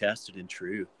tried, tested, and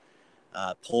true.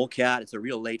 Polecat, it's a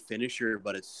real late finisher,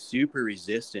 but it's super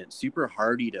resistant, super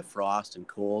hardy to frost and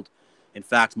cold. In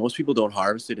fact, most people don't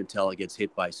harvest it until it gets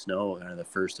hit by snow on the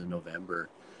 1st of November.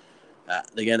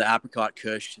 Again, the Apricot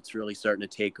Kush, it's really starting to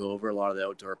take over a lot of the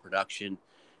outdoor production.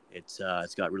 It's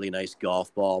got really nice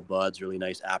golf ball buds, really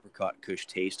nice Apricot Kush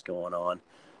taste going on.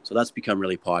 So that's become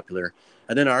really popular.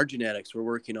 And then our genetics, we're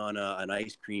working on an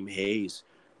ice cream haze,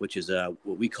 which is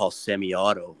what we call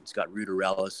semi-auto. It's got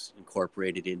Ruderellus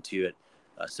incorporated into it,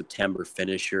 a September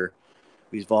finisher.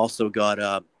 We've also got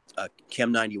a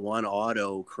Chem 91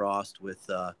 Auto crossed with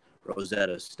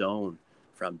Rosetta Stone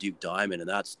from Duke Diamond, and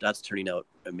that's turning out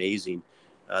amazing.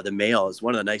 The male is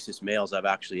one of the nicest males I've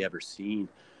actually ever seen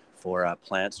for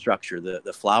plant structure.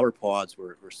 The flower pods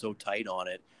were so tight on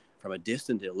it. From a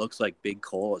distance, it looks like big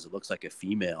coals. It looks like a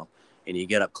female. And you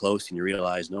get up close and you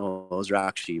realize, no, those are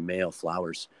actually male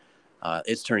flowers.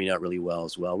 It's turning out really well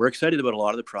as well. We're excited about a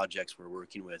lot of the projects we're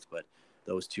working with, but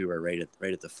those two are right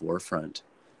at the forefront.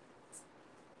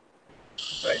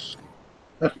 Right.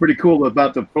 That's pretty cool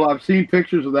about the flood. I've seen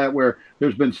pictures of that where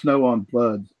there's been snow on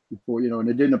floods before, and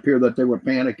it didn't appear that they were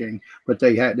panicking, but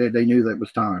they knew that it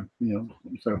was time,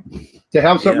 So to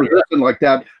have something resistant like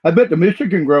that, I bet the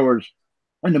Michigan growers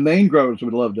and the Maine growers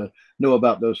would love to know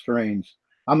about those strains.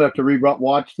 I'm gonna have to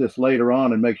watch this later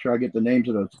on and make sure I get the names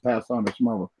of those to pass on to some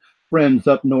of our friends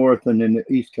up north and in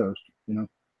the East Coast.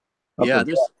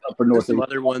 There's some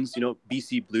other ones.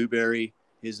 BC Blueberry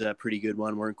is a pretty good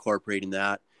one. We're incorporating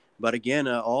that. But again,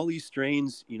 all these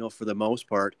strains, for the most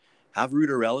part, have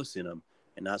Rudorellus in them,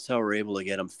 and that's how we're able to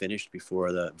get them finished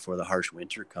before the harsh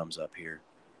winter comes up here.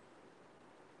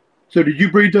 So did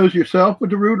you breed those yourself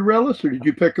with the Rudorellus, or did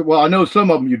you pick it? Well, I know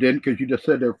some of them you didn't because you just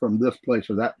said they're from this place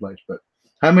or that place. But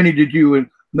how many did you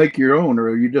make your own, or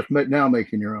are you just now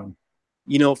making your own?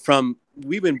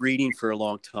 We've been breeding for a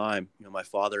long time. My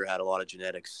father had a lot of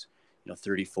genetics,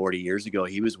 30, 40 years ago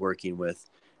he was working with.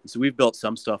 And so we've built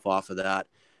some stuff off of that.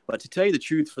 But to tell you the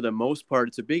truth, for the most part,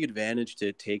 it's a big advantage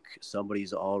to take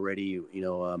somebody's already,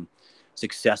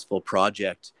 successful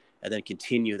project and then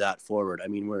continue that forward. I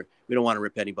mean, we don't want to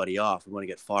rip anybody off. We want to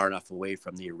get far enough away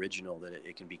from the original that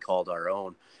it can be called our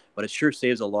own. But it sure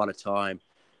saves a lot of time.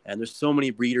 And there's so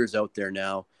many breeders out there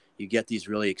now. You get these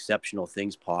really exceptional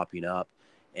things popping up.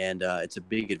 And it's a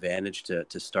big advantage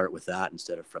to start with that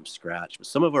instead of from scratch. But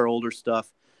some of our older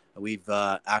stuff, we've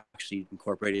actually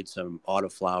incorporated some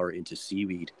autoflower into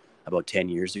seaweed about 10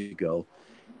 years ago.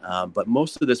 But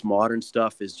most of this modern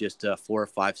stuff is just 4 or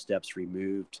 5 steps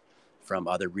removed from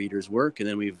other breeders' work. And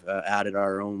then we've added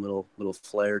our own little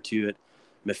flair to it.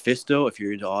 Mephisto, if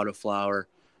you're into autoflower,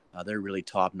 they're really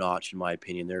top notch in my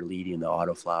opinion. They're leading the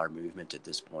autoflower movement at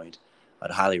this point.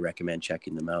 I'd highly recommend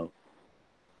checking them out.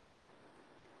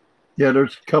 Yeah,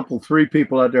 there's three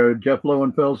people out there. Jeff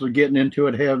Lowenfels are getting into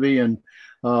it heavy, and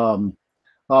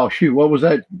what was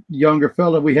that younger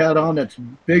fella we had on that's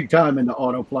big time in the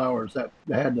autoflowers that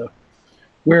had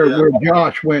where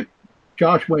Josh went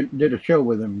and did a show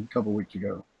with him a couple weeks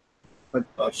ago. But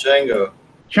Shango.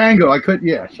 Shango.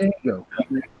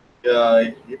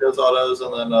 Yeah, he does autos,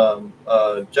 and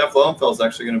then Jeff Lowenfels is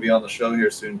actually going to be on the show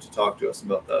here soon to talk to us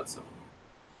about that. So.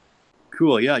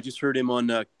 Cool. Yeah, I just heard him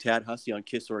on Tad Hussey on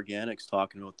Kiss Organics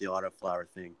talking about the autoflower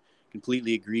thing.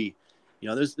 Completely agree.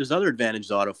 There's other advantages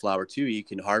to autoflower too. You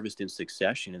can harvest in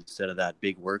succession instead of that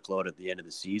big workload at the end of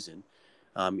the season.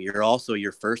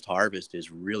 Your first harvest is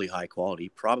really high quality,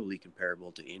 probably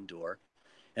comparable to indoor.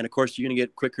 And of course, you're going to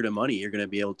get quicker to money. You're going to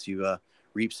be able to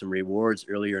reap some rewards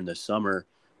earlier in the summer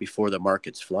before the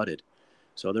market's flooded.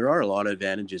 So there are a lot of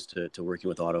advantages to working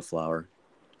with autoflower.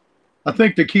 I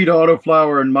think the key to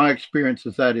autoflower, in my experience,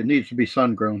 is that it needs to be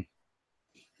sun grown.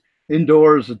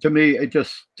 Indoors, to me, I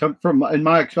just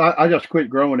quit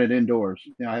growing it indoors.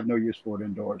 I have no use for it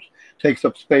indoors. It takes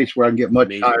up space where I can get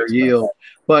much higher yield.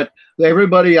 But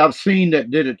everybody I've seen that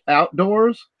did it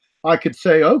outdoors, I could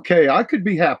say, okay, I could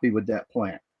be happy with that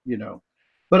plant,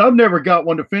 But I've never got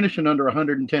one to finish in under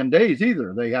 110 days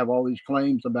either. They have all these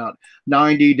claims about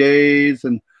 90 days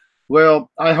and. Well,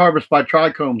 I harvest by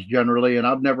trichomes generally, and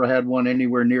I've never had one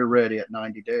anywhere near ready at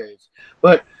 90 days.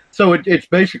 But so it's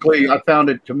basically, I found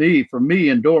it for me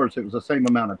indoors, it was the same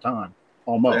amount of time,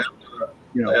 almost.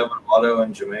 They have an auto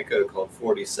in Jamaica called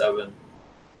 47.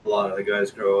 A lot of the guys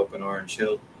grow up in Orange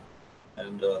Hill,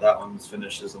 and that one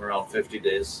finishes in around 50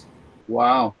 days.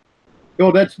 Wow.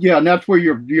 Oh, and that's where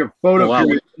your photo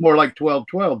period is more like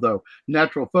 12-12 though.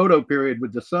 Natural photo period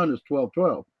with the sun is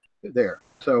 12-12 there.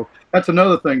 So that's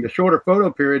another thing. The shorter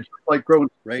photo periods, like growing.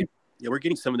 Right. Yeah, we're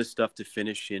getting some of this stuff to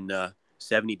finish in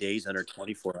 70 days under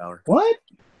 24 hours. What?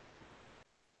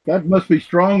 That must be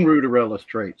strong Rudorellus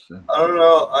traits. Then. I don't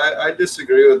know. I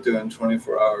disagree with doing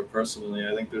 24-hour personally.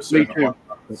 I think there's certain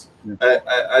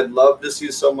I'd love to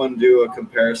see someone do a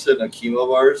comparison of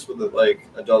chemovars with like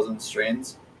a dozen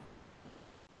strains.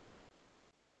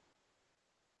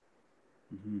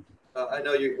 Mm-hmm. I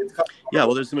know it's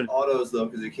there's some autos though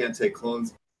because you can't take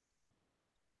clones.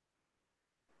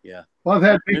 Yeah. Well, I've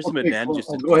had people. There's some advantages.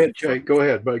 Go ahead, Jay. Go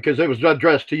ahead, but because it was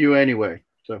addressed to you anyway.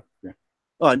 So yeah.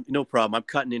 Oh, no problem. I'm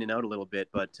cutting in and out a little bit,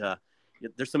 but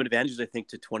there's some advantages I think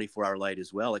to 24-hour light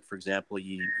as well. Like for example,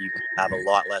 you have a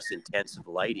lot less intensive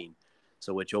lighting,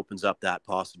 so which opens up that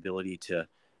possibility to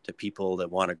people that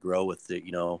want to grow with the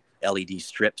LED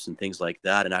strips and things like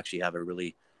that, and actually have a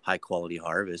really high quality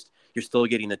harvest, you're still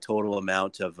getting the total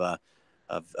amount of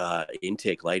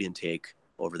intake, light intake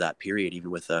over that period, even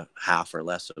with a half or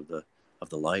less of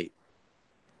the light.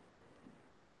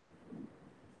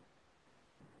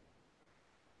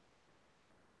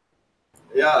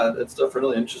 Yeah, it's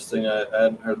definitely interesting. I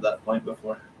hadn't heard that point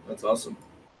before. That's awesome.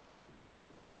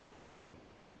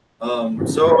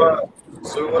 So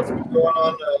what's been going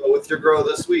on with your grow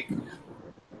this week?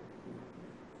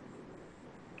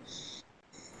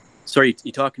 Sorry,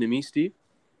 you talking to me, Steve?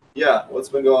 Yeah, what's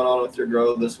been going on with your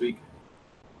grow this week?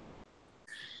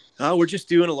 We're just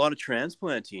doing a lot of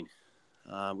transplanting.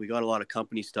 We got a lot of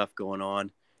company stuff going on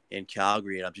in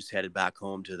Calgary, and I'm just headed back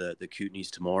home to the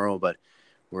Kootenays tomorrow, but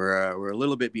we're a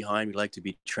little bit behind. We'd like to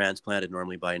be transplanted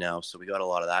normally by now, so we got a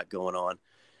lot of that going on.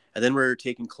 And then we're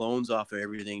taking clones off of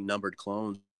everything, numbered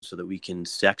clones, so that we can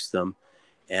sex them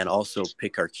and also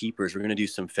pick our keepers. We're going to do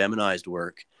some feminized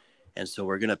work, and so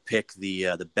we're going to pick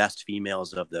the best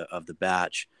females of the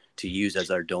batch to use as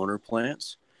our donor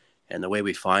plants. And the way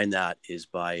we find that is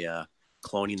by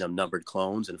cloning them numbered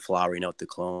clones and flowering out the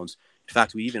clones. In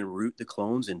fact, we even root the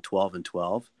clones in 12 and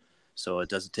 12, so it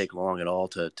doesn't take long at all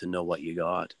to know what you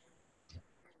got.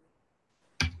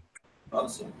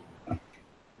 Awesome.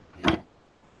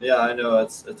 Yeah, I know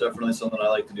it's definitely something I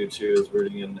like to do too, is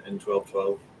rooting in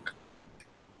 12-12.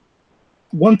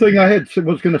 One thing I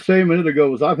was going to say a minute ago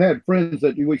was I've had friends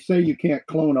that we say you can't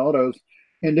clone autos,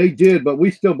 and they did, but we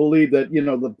still believe that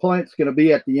the plant's going to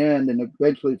be at the end, and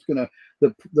eventually it's going to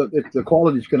the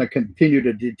quality is going to continue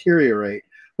to deteriorate.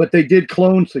 But they did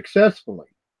clone successfully,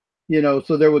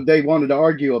 so they wanted to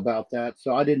argue about that.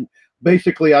 So I didn't.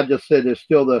 Basically, I just said there's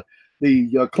still the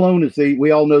clone is we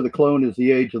all know the clone is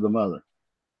the age of the mother.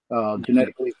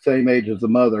 Genetically same age as the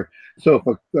mother. So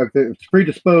if it's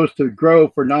predisposed to grow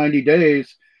for 90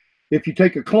 days, if you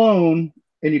take a clone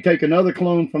and you take another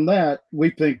clone from that, we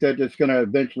think that it's going to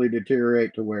eventually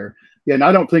deteriorate to where, and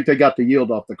I don't think they got the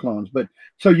yield off the clones. But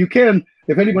so you can,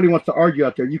 if anybody wants to argue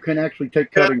out there, you can actually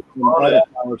take cuttings from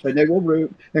autoflowers and they will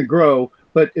root and grow,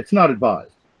 but it's not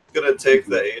advised. It's going to take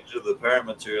the age of the parent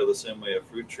material the same way a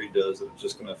fruit tree does. It's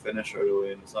just going to finish right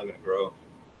away and it's not going to grow.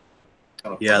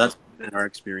 Yeah, that's been our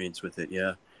experience with it.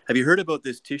 Yeah. Have you heard about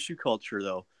this tissue culture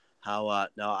though? How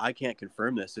now I can't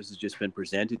confirm this. This has just been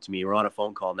presented to me. We're on a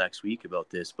phone call next week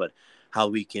about this, but how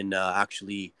we can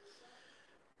actually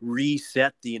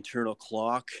reset the internal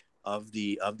clock of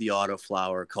the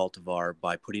autoflower cultivar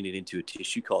by putting it into a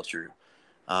tissue culture.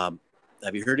 Have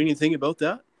you heard anything about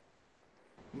that?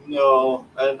 No,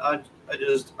 and I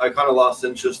kind of lost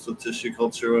interest with tissue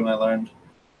culture when I learned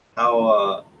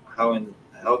how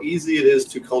easy it is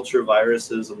to culture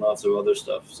viruses and lots of other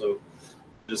stuff. So it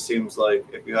just seems like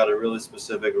if you had a really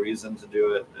specific reason to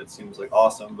do it, it seems like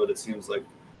awesome, but it seems like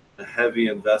a heavy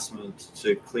investment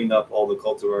to clean up all the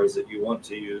cultivars that you want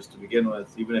to use to begin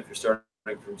with. Even if you're starting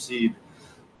from seed,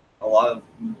 a lot of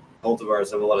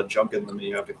cultivars have a lot of junk in them that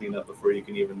you have to clean up before you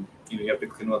can even, you have to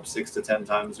clean them up 6 to 10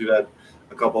 times. We've had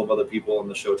a couple of other people on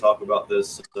the show talk about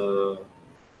this.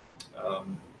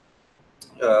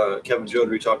 Kevin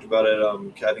Jodry talked about it.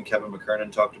 I think Kevin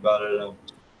McKernan talked about it. I'm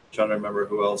trying to remember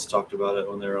who else talked about it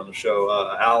when they were on the show.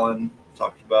 Alan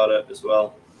talked about it as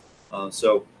well. From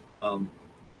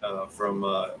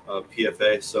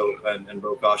PFA, and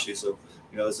Bokashi. So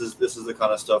this is the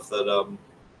kind of stuff that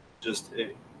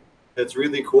it's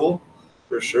really cool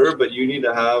for sure. But you need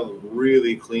to have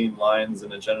really clean lines,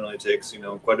 and it generally takes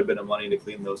quite a bit of money to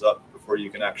clean those up before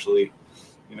you can actually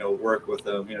work with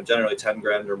them. Generally 10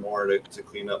 grand or more to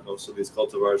clean up most of these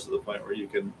cultivars to the point where you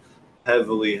can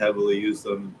heavily use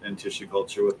them in tissue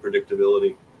culture with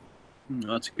predictability.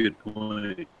 That's a good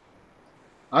point.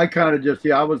 I kind of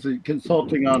I was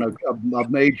consulting on a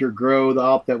major grow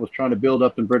op that was trying to build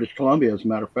up in British Columbia, as a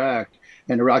matter of fact,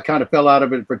 and I kind of fell out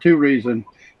of it for two reasons.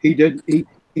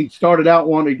 He started out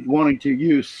wanting to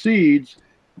use seeds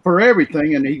for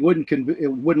everything, and he wouldn't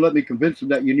let me convince him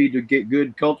that you need to get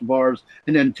good cultivars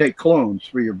and then take clones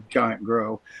for your giant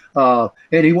grow. And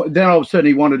then all of a sudden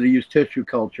he wanted to use tissue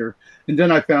culture, and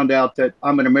then I found out that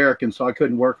I'm an American, so I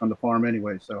couldn't work on the farm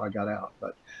anyway, so I got out.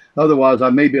 But otherwise, I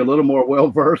may be a little more well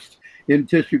versed in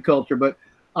tissue culture, but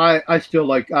I still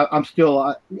like. I'm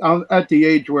at the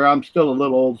age where I'm still a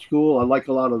little old school. I like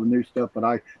a lot of the new stuff, but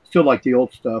I still like the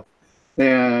old stuff,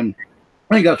 and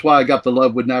I think that's why I got the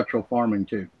love with natural farming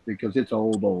too, because it's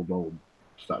old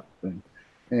stuff,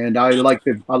 and I like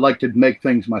to make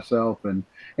things myself, and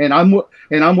I'm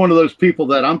one of those people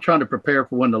that I'm trying to prepare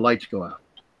for when the lights go out.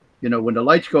 When the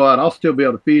lights go out, I'll still be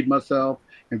able to feed myself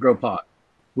and grow pot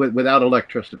without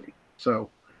electricity. So,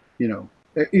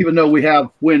 even though we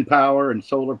have wind power and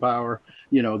solar power,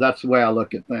 You know, that's the way I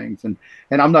look at things. And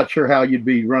I'm not sure how you'd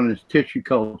be running this tissue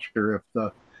culture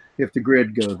if the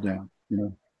grid goes down, you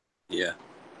know. Yeah.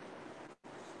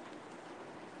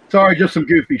 Sorry, just some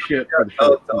goofy shit. For the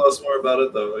show. Tell us more about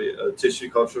it, though. Tissue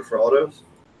culture for autos.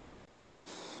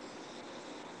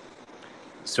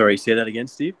 Sorry, say that again,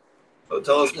 Steve.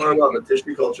 Tell us more about the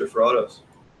tissue culture for autos.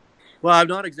 Well, I'm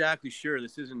not exactly sure.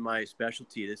 This isn't my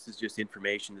specialty. This is just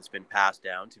information that's been passed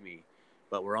down to me.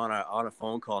 But we're on a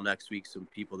phone call next week, some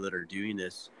people that are doing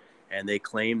this, and they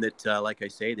claim that, like I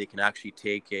say, they can actually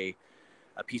take a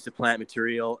piece of plant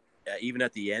material even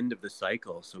at the end of the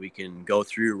cycle. So we can go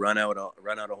through, run out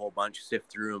a whole bunch, sift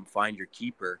through them, find your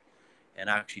keeper, and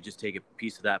actually just take a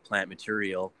piece of that plant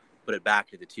material, put it back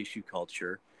to the tissue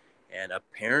culture, and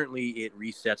apparently it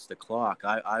resets the clock.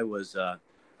 I was a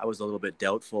little bit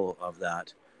doubtful of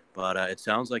that, but it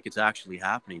sounds like it's actually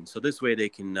happening. So this way they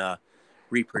can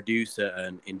reproduce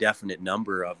an indefinite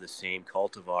number of the same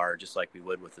cultivar, just like we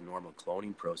would with the normal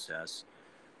cloning process,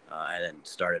 and then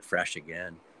start it fresh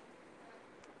again.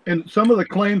 And some of the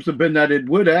claims have been that it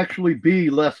would actually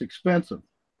be less expensive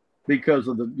because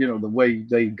of the, you know, the way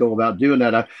they go about doing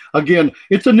that. Again,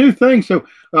 it's a new thing. So,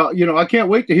 you know, I can't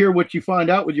wait to hear what you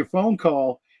find out with your phone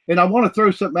call. And I want to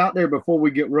throw something out there before we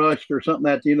get rushed or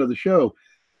something at the end of the show.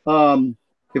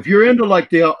 If you're into like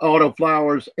the auto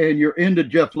flowers and you're into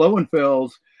Jeff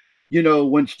Lowenfels, you know,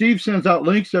 when Steve sends out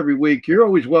links every week, you're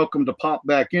always welcome to pop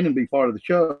back in and be part of the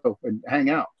show and hang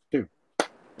out too.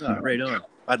 Right on.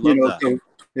 I'd love that. So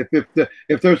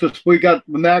if there's we got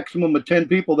the maximum of 10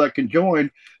 people that can join.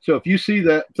 So if you see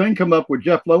that thing come up where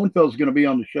Jeff Lowenfels is going to be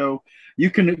on the show, you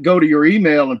can go to your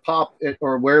email and pop it,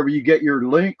 or wherever you get your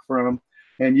link from,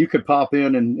 and you could pop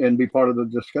in and be part of the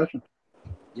discussion.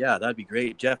 Yeah, that'd be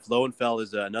great. Jeff Lowenfeld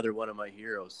is another one of my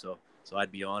heroes, so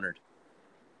I'd be honored.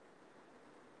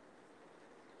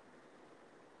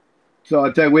 So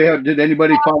I tell you, did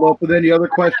anybody follow up with any other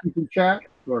questions in chat?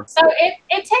 Or? So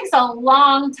it takes a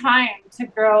long time to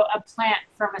grow a plant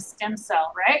from a stem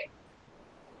cell, right?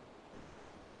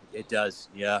 It does,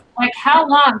 yeah. Like how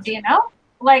long, do you know?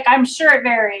 Like I'm sure it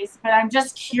varies, but I'm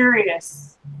just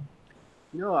curious.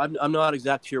 No, I'm not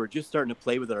exactly sure. We're just starting to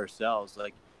play with it ourselves.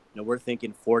 Like, you know, we're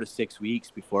thinking 4 to 6 weeks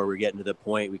before we're getting to the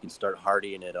point we can start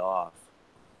hardying it off.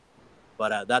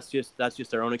 But that's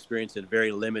just our own experience and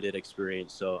very limited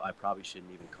experience, so I probably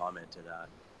shouldn't even comment to that.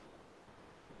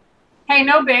 Hey,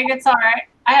 no big. It's all right.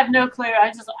 I have no clue.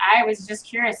 I was just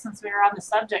curious since we were on the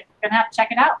subject. Gonna have to check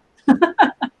it out.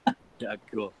 Yeah,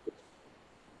 cool.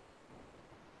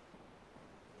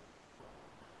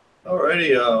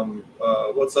 Alrighty.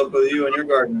 What's up with you and your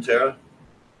garden, Tara,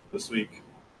 this week?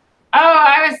 Oh,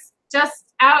 I was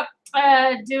just out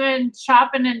doing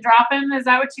chopping and dropping. Is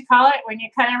that what you call it? When you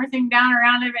cut everything down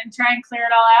around it and try and clear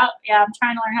it all out? Yeah, I'm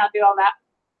trying to learn how to do all that.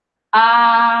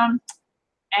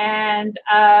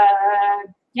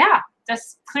 Yeah,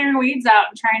 just clearing weeds out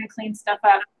and trying to clean stuff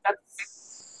up.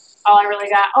 That's all I really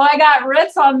got. Oh, I got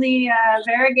roots on the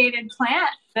variegated plant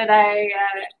that I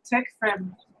took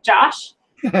from Josh.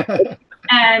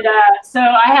 And so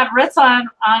I have roots on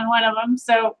one of them.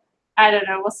 So I don't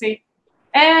know. We'll see.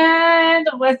 And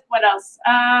with what else?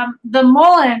 The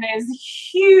mullein is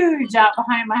huge out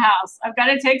behind my house. I've got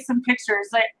to take some pictures.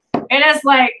 Like it is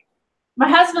like, my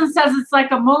husband says it's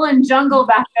like a mullein jungle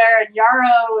back there, and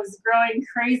yarrow is growing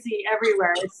crazy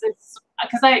everywhere. It's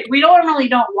because we normally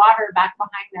don't water back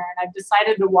behind there, and I've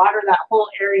decided to water that whole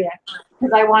area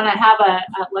because I want to have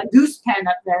a goose pen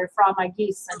up there for all my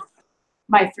geese and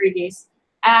my 3 geese.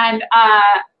 And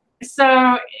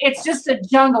so it's just a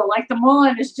jungle. Like the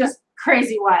mullein is just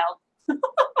crazy wild.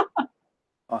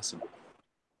 Awesome.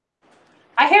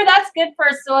 I hear that's good for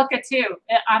silica too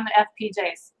on the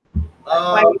FPJs.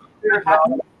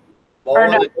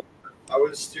 Mullein, I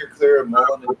would steer clear of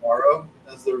mullein and yarrow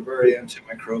as they're very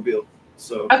antimicrobial.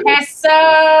 So okay,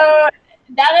 so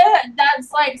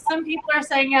that's like some people are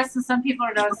saying yes and some people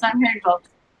are no. So I'm hearing both.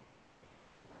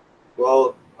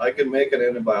 Well, I can make an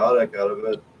antibiotic out of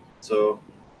it, so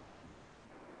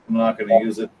I'm not going to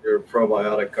use it for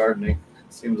probiotic gardening.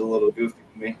 It seems a little goofy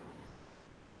to me.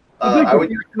 I would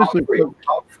use comfrey.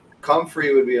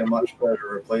 Comfrey would be a much better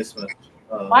replacement.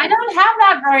 Well, I don't have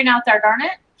that growing out there, darn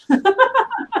it.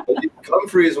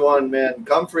 Comfrey's one, man.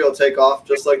 Comfrey will take off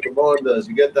just like the mullein does.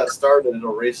 You get that started,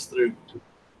 it'll race through.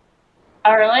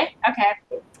 Oh, really?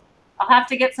 Okay. I'll have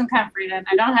to get some comfrey then.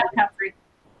 I don't have comfrey.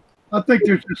 I think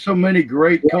there's just so many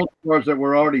great cultivars that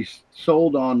were already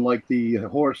sold on, like the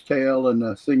horsetail and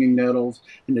the singing nettles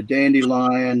and the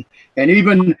dandelion and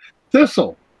even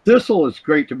thistle. thistle is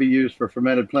great to be used for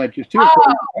fermented plant juice too.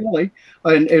 Oh.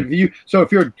 And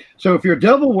if you're a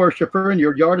devil worshiper and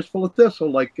your yard is full of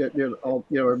thistle, like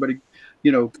everybody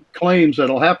claims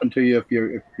that'll happen to you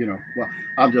if well,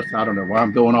 I don't know why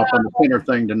I'm going off on the thinner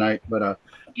thing tonight, but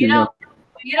you don't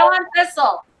want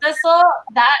thistle. Thistle,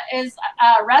 that is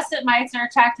russet mites are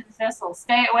attracted to thistle.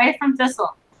 Stay away from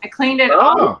thistle. I cleaned it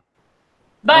all.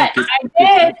 But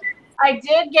I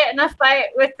did get in a fight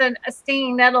with a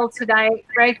stinging nettle tonight.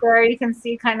 Right there, you can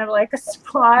see kind of like a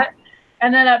spot.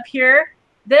 And then up here,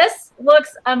 this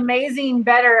looks amazing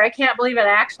better. I can't believe it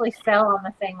actually fell on the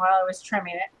thing while I was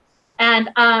trimming it. And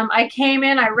I came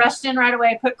in, I rushed in right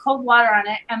away, put cold water on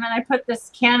it, and then I put this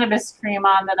cannabis cream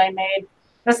on that I made.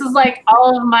 This is like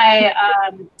all of my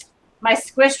my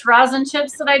squished rosin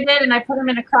chips that I did, and I put them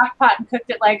in a crock pot and cooked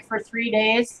it like for 3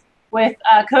 days with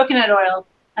coconut oil.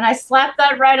 And I slapped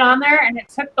that right on there, and it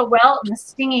took the welt and the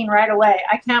stinging right away.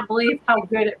 I can't believe how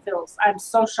good it feels. I'm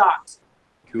so shocked.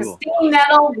 Cool. The stinging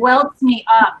nettle welts me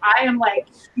up. I am like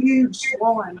huge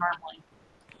swollen normally.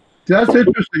 That's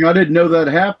interesting. I didn't know that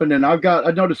happened, and I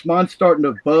noticed mine starting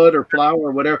to bud or flower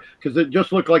or whatever because it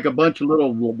just looked like a bunch of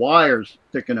little wires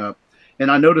sticking up. And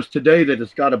I noticed today that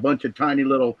it's got a bunch of tiny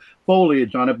little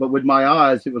foliage on it, but with my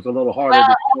eyes, it was a little harder.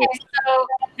 Well, okay, so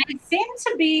they seem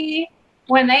to be,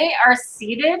 when they are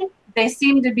seeded, they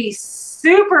seem to be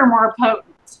super more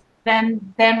potent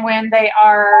than when they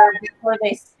are before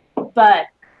they bud,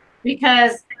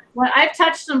 because when I've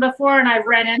touched them before and I've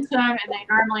ran into them, and they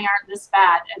normally aren't this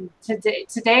bad. And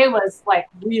today was like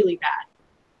really bad.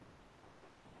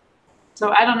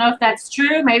 So I don't know if that's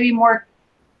true. Maybe more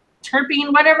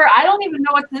terpene, whatever. I don't even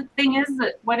know what the thing is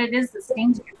what it is that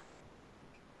stings you.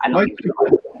 I don't even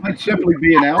know. Might simply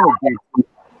be an allergy.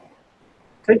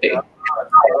 Could be. Yeah,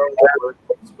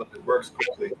 but it works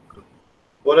quickly.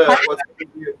 What's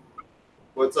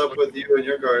up with you and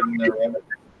your garden there, Ryan?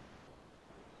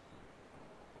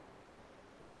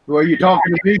 Well, are you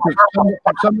talking to me? Because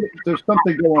there's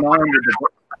something going on with the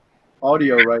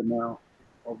audio right now.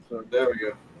 Also, there we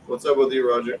go. What's up with you,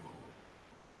 Roger?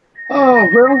 Oh,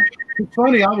 well, it's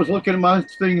funny. I was looking at my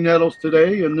stinging nettles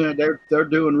today, and they're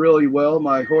doing really well.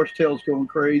 My horsetail's going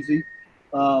crazy.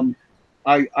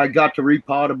 I got to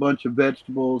repot a bunch of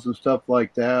vegetables and stuff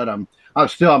like that. I'm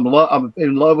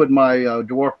in love with my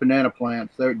dwarf banana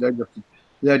plants.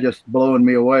 They're just blowing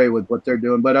me away with what they're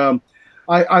doing. But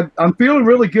I'm feeling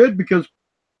really good because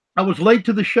I was late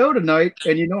to the show tonight,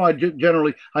 and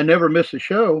I never miss a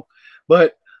show.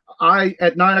 But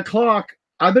at 9 o'clock,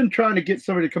 I've been trying to get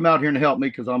somebody to come out here and help me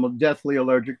because I'm deathly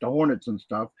allergic to hornets and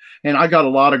stuff. And I got a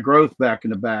lot of growth back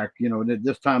in the back,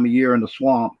 this time of year in the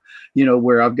swamp,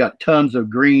 where I've got tons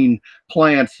of green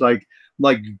plants like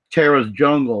Tara's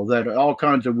jungle, that are all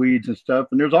kinds of weeds and stuff.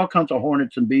 And there's all kinds of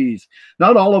hornets and bees.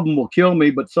 Not all of them will kill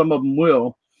me, but some of them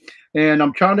will. And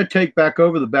I'm trying to take back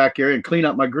over the back area and clean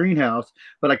up my greenhouse,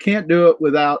 but I can't do it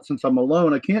without, since I'm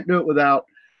alone, I can't do it without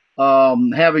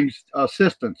having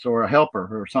assistance or a helper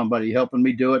or somebody helping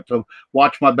me do it to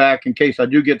watch my back in case I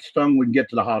do get stung. We can get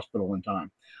to the hospital in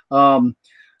time. I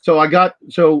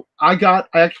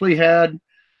actually had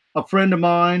a friend of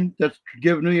mine that's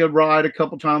given me a ride a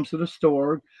couple times to the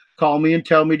store call me and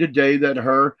tell me today that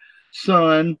her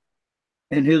son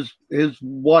and his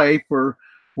wife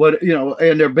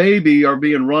and their baby are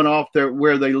being run off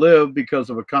where they live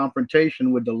because of a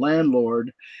confrontation with the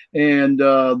landlord, and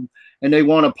they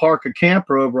want to park a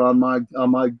camper over on my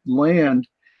land,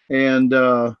 and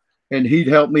he'd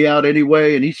help me out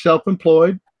anyway. And he's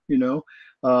self-employed,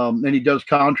 and he does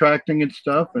contracting and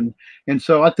stuff. And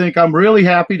so I think I'm really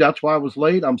happy. That's why I was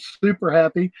late. I'm super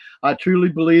happy. I truly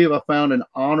believe I found an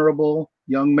honorable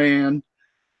young man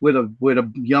with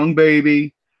a young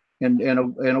baby and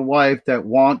a wife that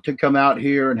want to come out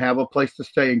here and have a place to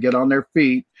stay and get on their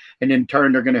feet. And in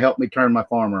turn, they're going to help me turn my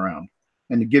farm around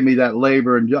and to give me that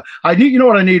labor. And I need,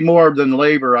 what I need more than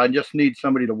labor. I just need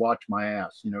somebody to watch my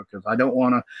ass, because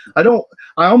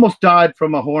I almost died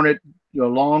from a hornet a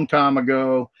long time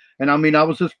ago. And I mean, I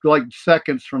was just like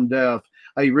seconds from death.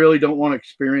 I really don't want to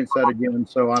experience that again.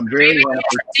 So I'm very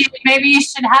happy. Maybe you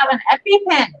should have an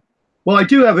EpiPen. Well, I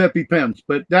do have EpiPens,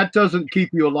 but that doesn't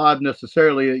keep you alive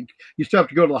necessarily. You still have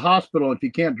to go to the hospital. If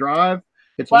you can't drive,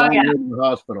 it's a long way to the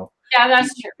hospital. Yeah,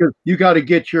 that's true. You got to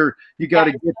get your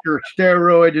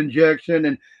steroid injection,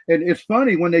 and it's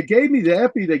funny when they gave me the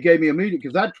Epi, they gave me immediate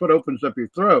because that's what opens up your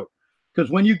throat. Because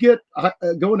when you get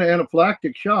going to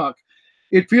anaphylactic shock,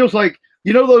 it feels like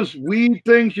those weed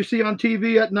things you see on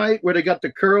TV at night where they got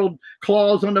the curled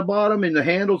claws on the bottom and the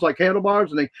handles like handlebars,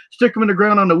 and they stick them in the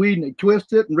ground on the weed and they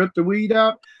twist it and rip the weed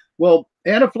out. Well,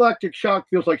 anaphylactic shock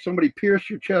feels like somebody pierced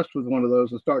your chest with one of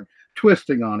those and start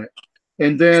twisting on it,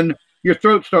 and then your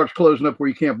throat starts closing up where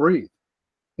you can't breathe.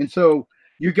 And so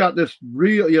you got this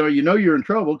real, you're in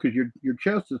trouble because your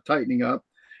chest is tightening up,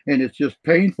 and it's just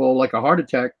painful like a heart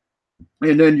attack,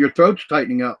 and then your throat's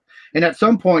tightening up, and at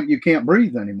some point you can't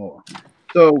breathe anymore.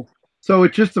 So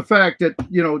it's just the fact that,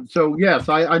 so yes,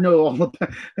 I know all the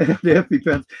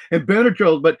EpiPens and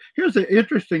Benadryls, but here's the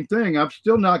interesting thing. I've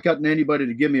still not gotten anybody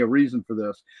to give me a reason for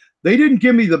this. They didn't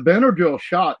give me the Benadryl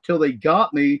shot till they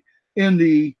got me in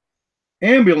the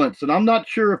ambulance, and I'm not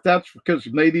sure if that's because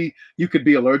maybe you could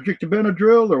be allergic to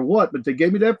Benadryl or what, but they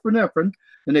gave me that epinephrine,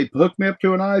 and they hooked me up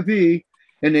to an IV,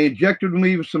 and they injected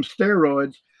me with some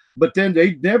steroids, but then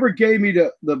they never gave me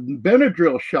the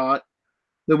Benadryl shot,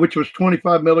 which was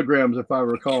 25 milligrams, if I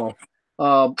recall,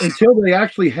 until they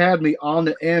actually had me on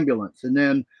the ambulance. And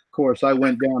then, of course, I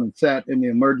went down and sat in the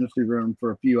emergency room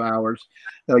for a few hours.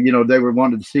 They were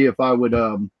wanted to see if I would,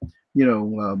 go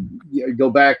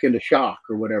back into shock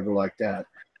or whatever like that.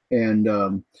 And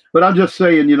but I'm just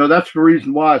saying, that's the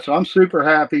reason why. So I'm super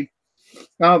happy.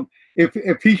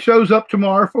 If he shows up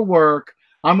tomorrow for work,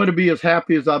 I'm going to be as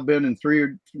happy as I've been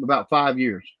in about 5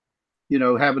 years.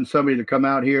 Having somebody to come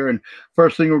out here, and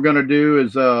first thing we're going to do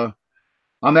is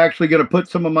I'm actually going to put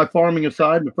some of my farming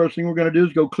aside. And the first thing we're going to do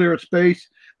is go clear a space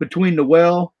between the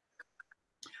well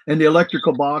and the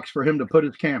electrical box for him to put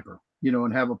his camper,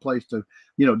 and have a place to,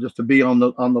 just to be on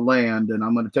the land. And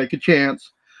I'm going to take a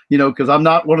chance, because I'm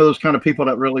not one of those kind of people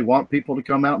that really want people to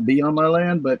come out and be on my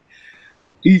land. But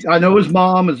I know his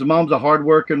mom's a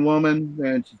hardworking woman,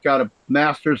 and she's got a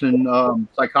master's in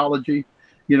psychology.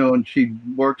 And she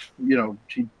works,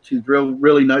 she's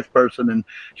really nice person. And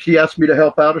she asked me to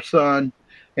help out her son,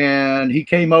 and he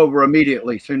came over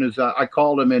immediately as soon as I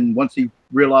called him. And once he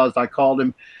realized I called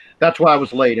him, that's why I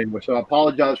was late anyway. So I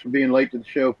apologize for being late to the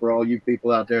show for all you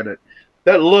people out there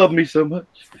that love me so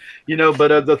much,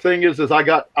 but the thing is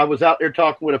I was out there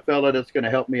talking with a fella that's going to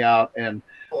help me out. And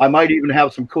I might even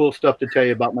have some cool stuff to tell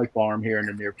you about my farm here in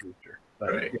the near future.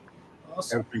 But Great.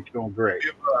 Awesome. Everything's going great.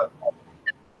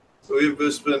 So we've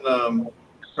just been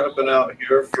prepping out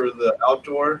here for the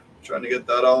outdoor, trying to get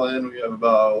that all in. We have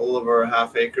about a little over a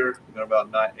half acre. We've got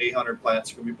about 800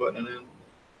 plants we're going to be putting it in.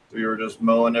 We were just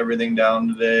mowing everything down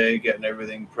today, getting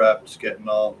everything prepped,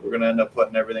 we're going to end up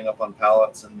putting everything up on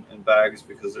pallets and bags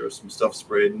because there was some stuff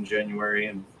sprayed in January,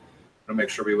 and we're going to make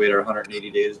sure we wait our 180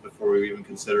 days before we even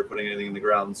consider putting anything in the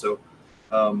ground. So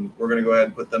we're going to go ahead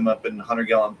and put them up in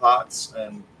 100-gallon pots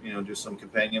and, do some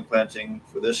companion planting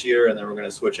for this year. And then we're going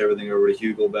to switch everything over to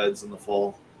hugel beds in the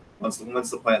fall. Once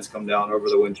the plants come down over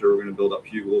the winter, we're going to build up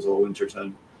hugels all winter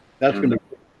time. That's going to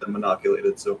get them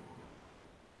inoculated. So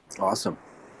awesome.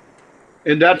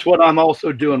 And that's what I'm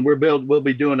also doing. We'll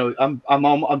be doing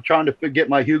I'm trying to get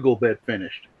my hugel bed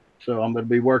finished. So I'm going to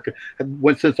be working.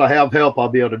 Since I have help, I'll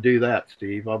be able to do that,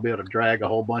 Steve. I'll be able to drag a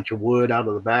whole bunch of wood out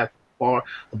of the back part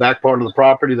of the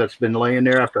property that's been laying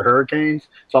there after hurricanes.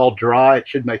 It's all dry. It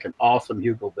should make an awesome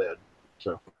hugel bed.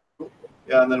 So.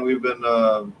 Yeah, and then we've been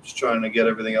just trying to get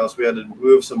everything else. We had to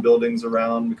move some buildings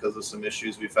around because of some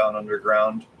issues we found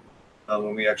underground.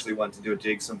 When we actually went to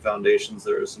dig some foundations,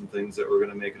 there were some things that were going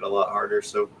to make it a lot harder.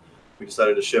 So we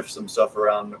decided to shift some stuff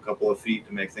around a couple of feet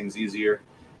to make things easier.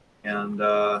 And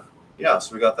so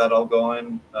we got that all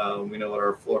going. We know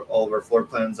what all of our floor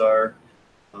plans are.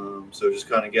 So just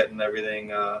kind of getting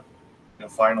everything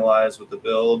finalized with the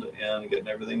build and getting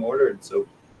everything ordered. So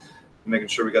making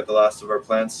sure we got the last of our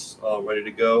plants all ready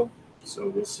to go. So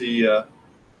we'll see. So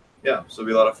it'll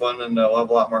be a lot of fun, and we'll have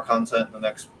a lot more content in the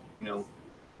next,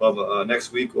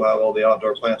 next week we'll have all the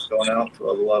outdoor plants going out.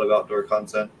 We'll have a lot of outdoor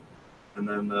content. And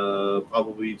then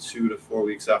probably 2 to 4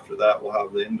 weeks after that, we'll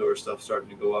have the indoor stuff starting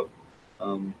to go up.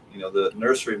 The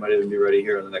nursery might even be ready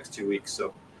here in the next 2 weeks.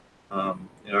 So,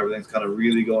 everything's kind of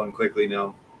really going quickly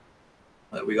now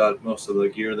that we got most of the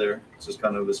gear there. It's just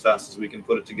kind of as fast as we can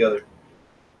put it together.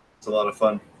 It's a lot of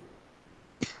fun.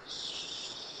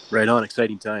 Right on.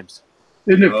 Exciting times.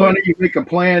 Isn't it funny? You make a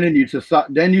plan and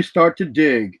then you start to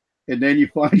dig, and then you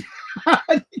find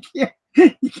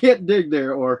you can't dig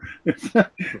there, or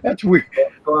that's weird.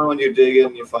 When you dig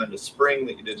in, you find a spring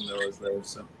that you didn't know was there.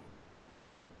 So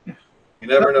you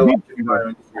never know what you find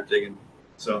when you're digging.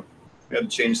 So we had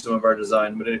to change some of our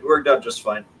design, but it worked out just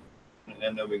fine,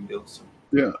 and no big deal. So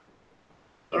yeah.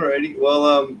 Alrighty.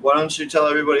 Well, why don't you tell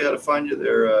everybody how to find you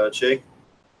there, Che?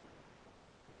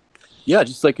 Yeah,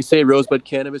 just like you say, Rosebud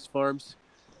Cannabis Farms.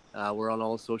 We're on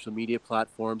all social media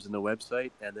platforms and the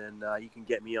website. And then you can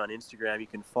get me on Instagram. You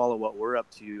can follow what we're up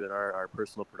to in our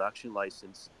personal production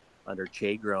license under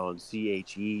Chegrown,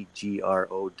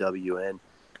 CHEGROWN.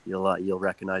 You'll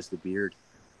recognize the beard.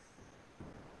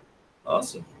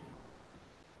 Awesome.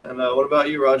 And what about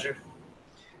you, Roger?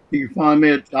 You can find me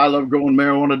at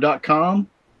ilovegrowingmarijuana.com,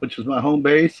 which is my home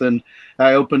base, and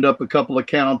I opened up a couple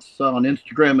accounts on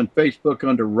Instagram and Facebook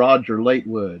under Roger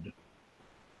Latewood.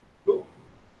 Cool.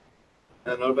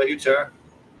 And what about you, Tara?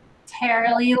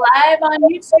 Tara Lee Live on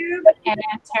YouTube and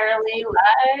Tara Lee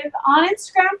Live on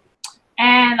Instagram.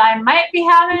 And I might be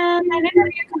having an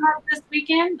interview come up this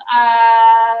weekend.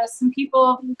 Some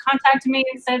people contacted me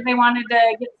and said they wanted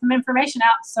to get some information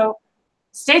out. So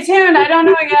stay tuned. I don't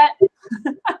know yet.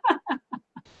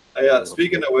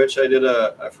 Speaking of which,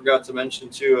 I forgot to mention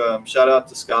too, shout out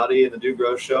to Scotty and the Do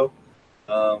Grow Show.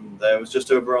 I was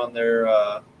just over on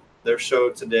their show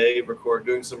today,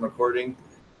 doing some recording.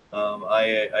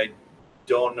 I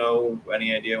don't know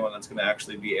any idea when that's going to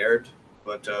actually be aired,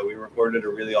 but we recorded a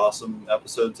really awesome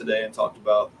episode today and talked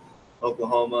about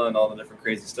Oklahoma and all the different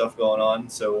crazy stuff going on.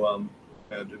 So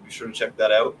be sure to check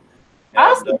that out.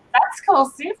 Awesome. That's cool,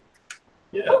 Steve.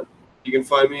 Yeah. You can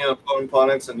find me on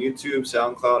Phonics on YouTube,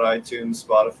 SoundCloud, iTunes,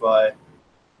 Spotify,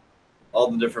 all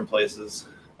the different places.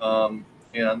 We'll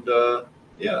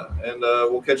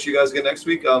catch you guys again next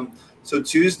week. So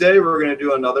Tuesday, we're going to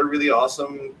do another really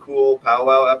awesome, cool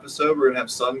powwow episode. We're going to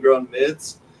have Sun-Grown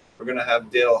Mids. We're going to have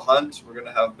Dale Hunt. We're going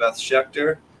to have Beth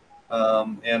Schechter.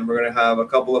 And we're going to have a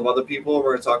couple of other people.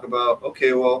 We're going to talk about,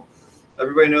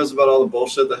 everybody knows about all the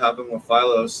bullshit that happened with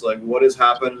Phylos. Like, what has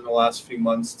happened in the last few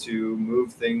months to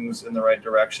move things in the right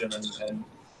direction, and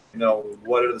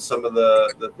what are some of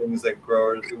the things that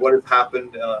growers, what has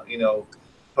happened,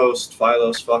 post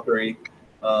Phylos fuckery,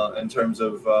 in terms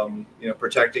of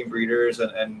protecting breeders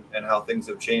and how things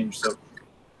have changed. So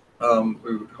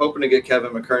we were hoping to get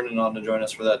Kevin McKernan on to join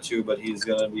us for that too, but he's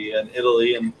going to be in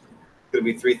Italy and going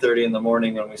to be 3:30 in the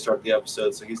morning when we start the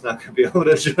episode, so he's not going to be able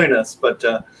to join us. But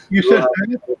you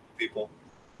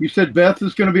said Beth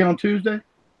is going to be on Tuesday?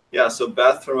 Yeah, so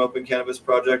Beth from Open Cannabis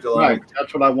Project. Right,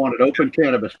 that's what I wanted, Open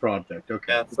Cannabis Project.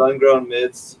 Okay. And Sun-Grown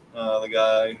Mids, the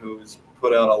guy who's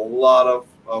put out a lot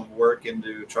of work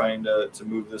into trying to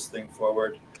move this thing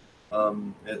forward.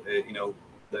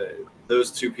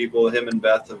 Those two people, him and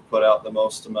Beth, have put out the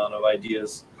most amount of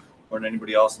ideas more than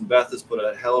anybody else, and Beth has put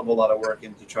a hell of a lot of work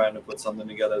into trying to put something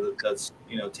together that's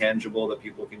tangible that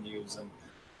people can use,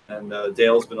 and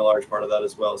Dale's been a large part of that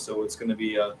as well. So it's going to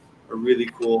be a really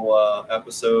cool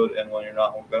episode, and one you're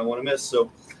not going to want to miss. So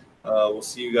we'll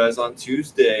see you guys on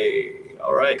Tuesday.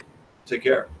 All right, take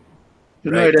care.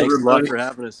 Good night, Thanks everybody. a lot for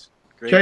having us.